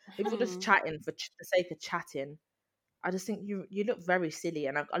song. If you're just chatting for the sake of chatting, I just think you look very silly.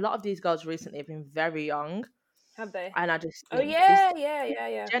 And a lot of these girls recently have been very young, Have they? and I just Oh, think yeah.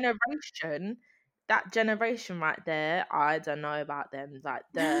 that generation right there, I don't know about them. Like,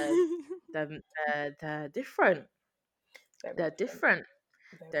 they're different. Very They're different.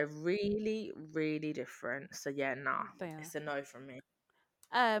 Very They're really, really different. So yeah, nah, They are. it's a no from me.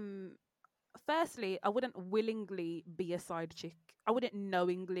 Firstly, I wouldn't willingly be a side chick. I wouldn't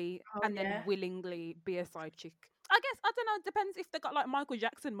knowingly and then willingly be a side chick. I guess, I don't know, it depends if they got like Michael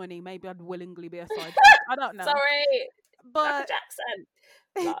Jackson money, maybe I'd willingly be a side chick. I don't know. Sorry. But Michael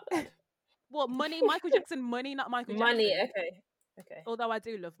Jackson. what money? Michael Jackson money, not Michael Jackson. Money, okay. Although I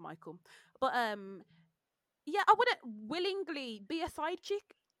do love Michael. But yeah, I wouldn't willingly be a side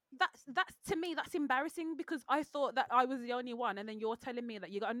chick. That's to me, that's embarrassing, because I thought that I was the only one, and then you're telling me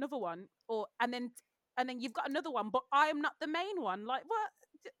that you got another one, and then you've got another one, but I am not the main one. Like, what?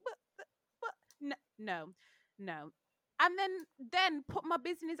 No. And then put my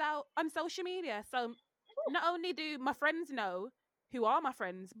business out on social media. So not only do my friends know who are my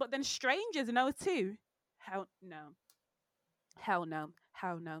friends, but then strangers know too. Hell no.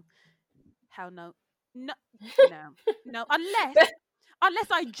 No.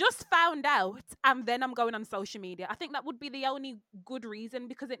 Unless I just found out and then I'm going on social media. I think that would be the only good reason,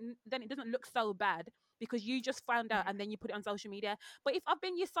 because then it doesn't look so bad, because you just found out and then you put it on social media. But if I've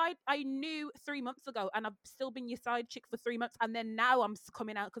been your side, I knew 3 months ago, and I've still been your side chick for 3 months, and then now I'm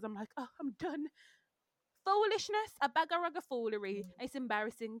coming out because I'm like, oh, I'm done. Foolishness, a bag of rugger foolery. It's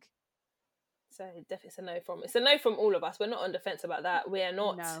embarrassing. So definitely it's a no from all of us. We're not on the fence about that. We are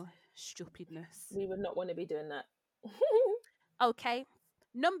not. No, stupidness. We would not want to be doing that. Okay.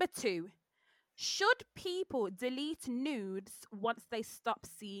 Number 2. Should people delete nudes once they stop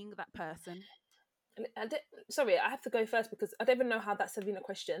seeing that person? Sorry, I have to go first because I don't even know how that's even a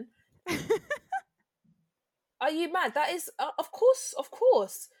question. Are you mad? That is, of course.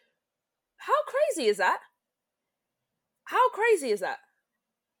 How crazy is that?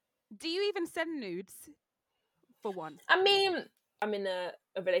 Do you even send nudes, for one? I mean, I'm in a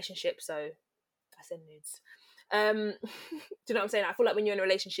relationship, so I send nudes. Do you know what I'm saying? I feel like when you're in a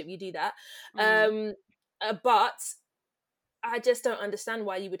relationship, you do that. But I just don't understand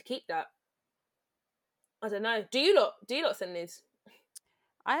why you would keep that. I don't know. Do you lot send nudes?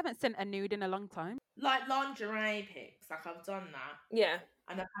 I haven't sent a nude in a long time. Like lingerie pics, like I've done that. Yeah.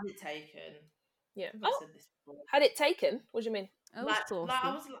 And I've had it taken. Yeah. I've said this before. Had it taken? What do you mean? I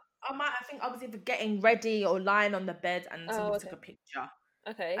think I was either getting ready or lying on the bed and someone took a picture.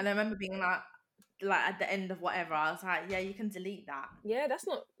 Okay. And I remember being like at the end of whatever, I was like, yeah, you can delete that. Yeah, that's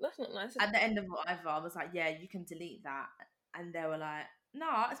not nice. At the end of whatever, I was like, yeah, you can delete that. And they were like, no,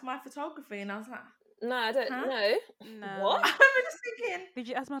 it's my photography. And I was like, no, I don't know. No. What? I remember just thinking, did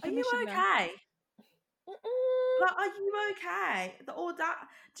you ask my permission? Are you okay? Like, are you okay? Or that?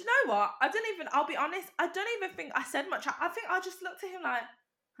 Do you know what? I'll be honest, I don't even think I said much. I think I just looked at him like,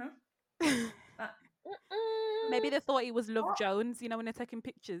 huh? Maybe they thought it was Love Jones, when they're taking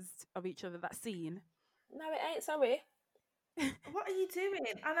pictures of each other, that scene. No, it ain't, sorry. What are you doing?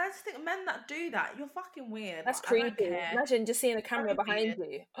 And I just think men that do that, you're fucking weird. That's Like, I don't creepy. care. Imagine just seeing a camera Very behind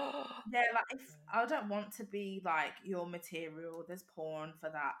weird. you. Yeah, like if I don't want to be like your material, there's porn for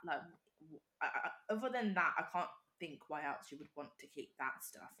that. Like, other than that, I can't think why else you would want to keep that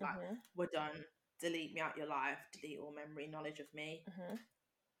stuff. Like, we're done. Delete me out your life. Delete all memory, knowledge of me.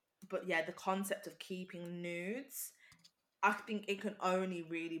 But yeah, the concept of keeping nudes, I think it can only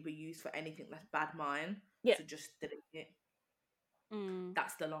really be used for anything that's bad mind. Yeah. So just delete it.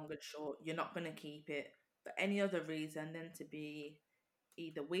 That's the long and short. You're not going to keep it for any other reason than to be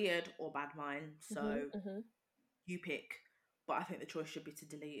either weird or bad mind. So you pick. But I think the choice should be to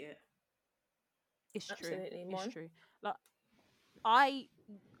delete it. It's Absolutely, true. It's true. Like I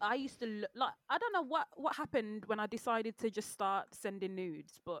used to like, I don't know what happened when I decided to just start sending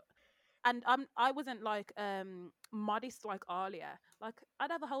nudes, but and I wasn't like modest like earlier. Like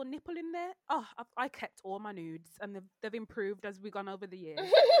I'd have a whole nipple in there. Oh, I kept all my nudes, and they've improved as we've gone over the years.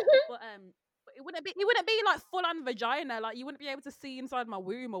 But it wouldn't be like full on vagina. Like you wouldn't be able to see inside my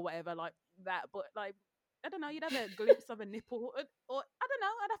womb or whatever like that. But like I don't know, you'd have a glimpse of a nipple, or I don't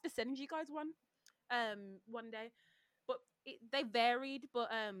know. I'd have to send you guys one day. But they varied. But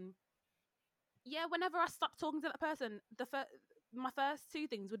yeah, whenever I stopped talking to that person, my first two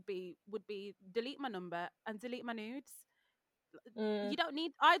things would be delete my number and delete my nudes. You don't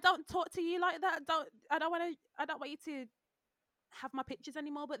need. I don't talk to you like that. I don't want you to have my pictures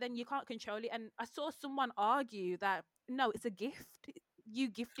anymore. But then you can't control it. And I saw someone argue that no, it's a gift. You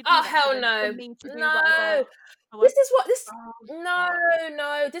gifted me. Oh that hell for no! me to do No, whatever. this is what this.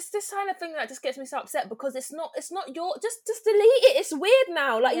 No, this kind of thing that just gets me so upset because it's not your. Just delete it. It's weird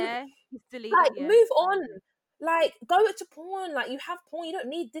now. Like yeah, delete like it, yeah. move on. Like go to porn. Like you have porn. You don't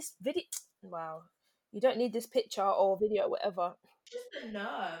need this video. Wow, you don't need this picture or video, or whatever. Just the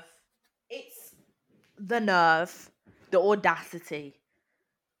nerve. It's the nerve, the audacity.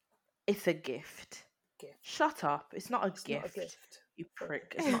 It's a gift. Shut up. It's not a gift. You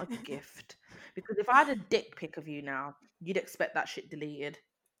prick. It's not a gift. Because if I had a dick pic of you now, you'd expect that shit deleted.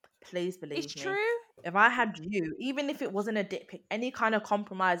 Please believe me. It's true. If I had you, even if it wasn't a dick pic, any kind of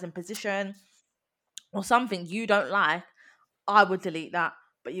compromising position or something you don't like, I would delete that.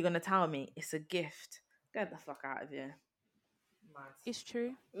 But you're going to tell me it's a gift. Get the fuck out of here. Mad. It's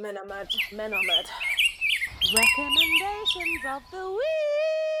true. Men are mad. Men are mad. Recommendations of the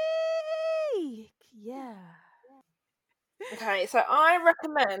week. Yeah. Okay, so I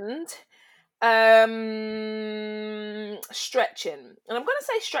recommend stretching, and I'm going to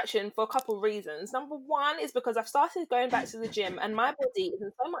say stretching for a couple of reasons. Number one is because I've started going back to the gym and my body is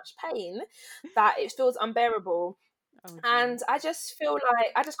in so much pain that it feels unbearable. And I just feel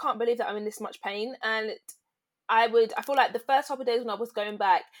like I just can't believe that I'm in this much pain. And I feel like the first couple of days when I was going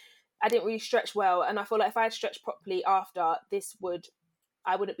back, I didn't really stretch well, and I feel like if I had stretched properly after,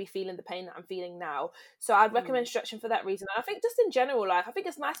 I wouldn't be feeling the pain that I'm feeling now. So I'd recommend stretching for that reason. And I think just in general, like, I think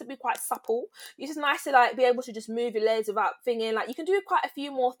it's nice to be quite supple. It's just nice to, like, be able to just move your legs without thinking. Like, you can do quite a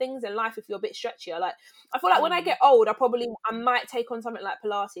few more things in life if you're a bit stretchier. Like, I feel like when I get old, I might take on something like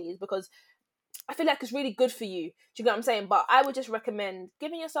Pilates because I feel like it's really good for you. Do you get what I'm saying? But I would just recommend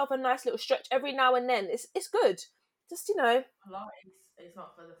giving yourself a nice little stretch every now and then. It's good. Just, Pilates is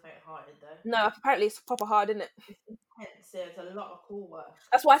not for the faint-hearted, though. No, apparently it's proper hard, isn't it? It's intense. There's a lot of cool work.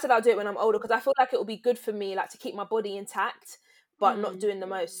 That's why I said I'll do it when I'm older, because I feel like it will be good for me, like, to keep my body intact, but not doing the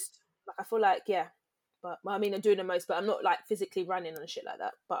most. Like, I feel like, yeah. But, well, I mean, I'm doing the most, but I'm not, like, physically running and shit like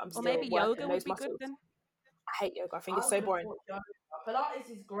that. But I'm still maybe yoga would be muscles. Good then. I hate yoga. I think it's so boring.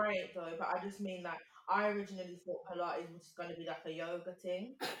 Pilates is great, though, but I just mean, like, I originally thought Pilates was going to be like a yoga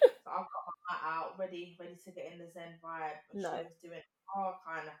thing. So I've got my mat out, ready to get in the Zen vibe. But she was doing all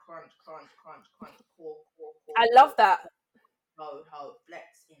kind of crunch, core. I love that. Hold,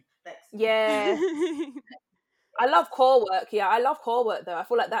 flexing. Yeah. I love core work. Yeah, I love core work, though. I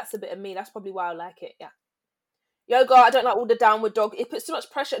feel like that's a bit of me. That's probably why I like it. Yeah. Yoga, I don't like all the downward dog. It puts too much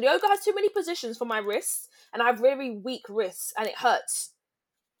pressure. Yoga has too many positions for my wrists, and I have very weak wrists, and it hurts.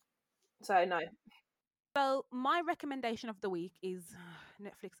 So, no. So, my recommendation of the week is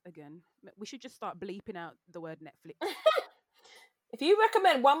Netflix again. We should just start bleeping out the word Netflix. If you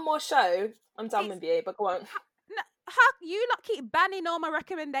recommend one more show, I'm done with you, but go on. How you lot keep banning all my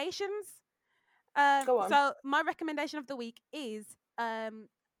recommendations? Go on. So, my recommendation of the week is a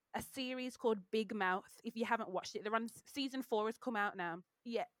series called Big Mouth. If you haven't watched it, season 4 has come out now.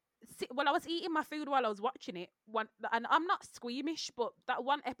 Yeah. Well, I was eating my food while I was watching it. And I'm not squeamish, but that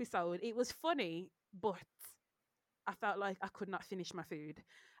one episode, it was funny, but I felt like I could not finish my food.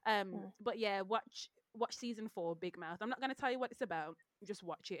 But yeah, watch season 4, Big Mouth. I'm not going to tell you what it's about. Just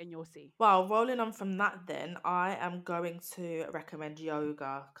watch it and you'll see. Well, rolling on from that then, I am going to recommend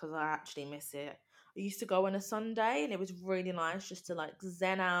yoga because I actually miss it. I used to go on a Sunday and it was really nice just to like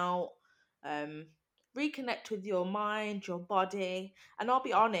zen out, reconnect with your mind, your body. And I'll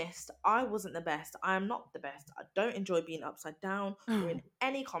be honest, I wasn't the best. I am not the best. I don't enjoy being upside down or in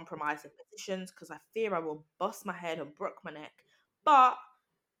any compromising positions because I fear I will bust my head and break my neck. But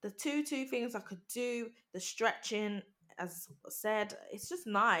the two things I could do, the stretching, as said, it's just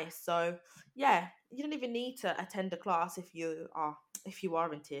nice. So yeah, you don't even need to attend a class if you are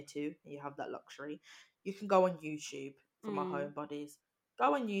in tier 2 and you have that luxury. You can go on YouTube for my homebodies.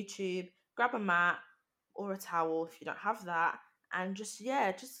 Go on YouTube, grab a mat or a towel if you don't have that, and just do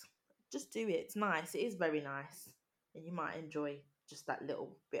it. It's nice. It is very nice, and you might enjoy just that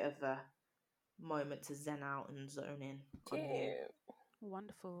little bit of a moment to zen out and zone in. Cute.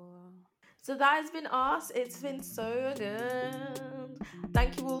 Wonderful. So that has been us. It's been so good.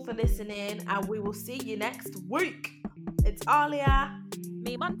 Thank you all for listening, and we will see you next week. It's Alia,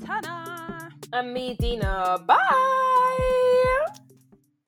 me Montana, and me Dina. Bye.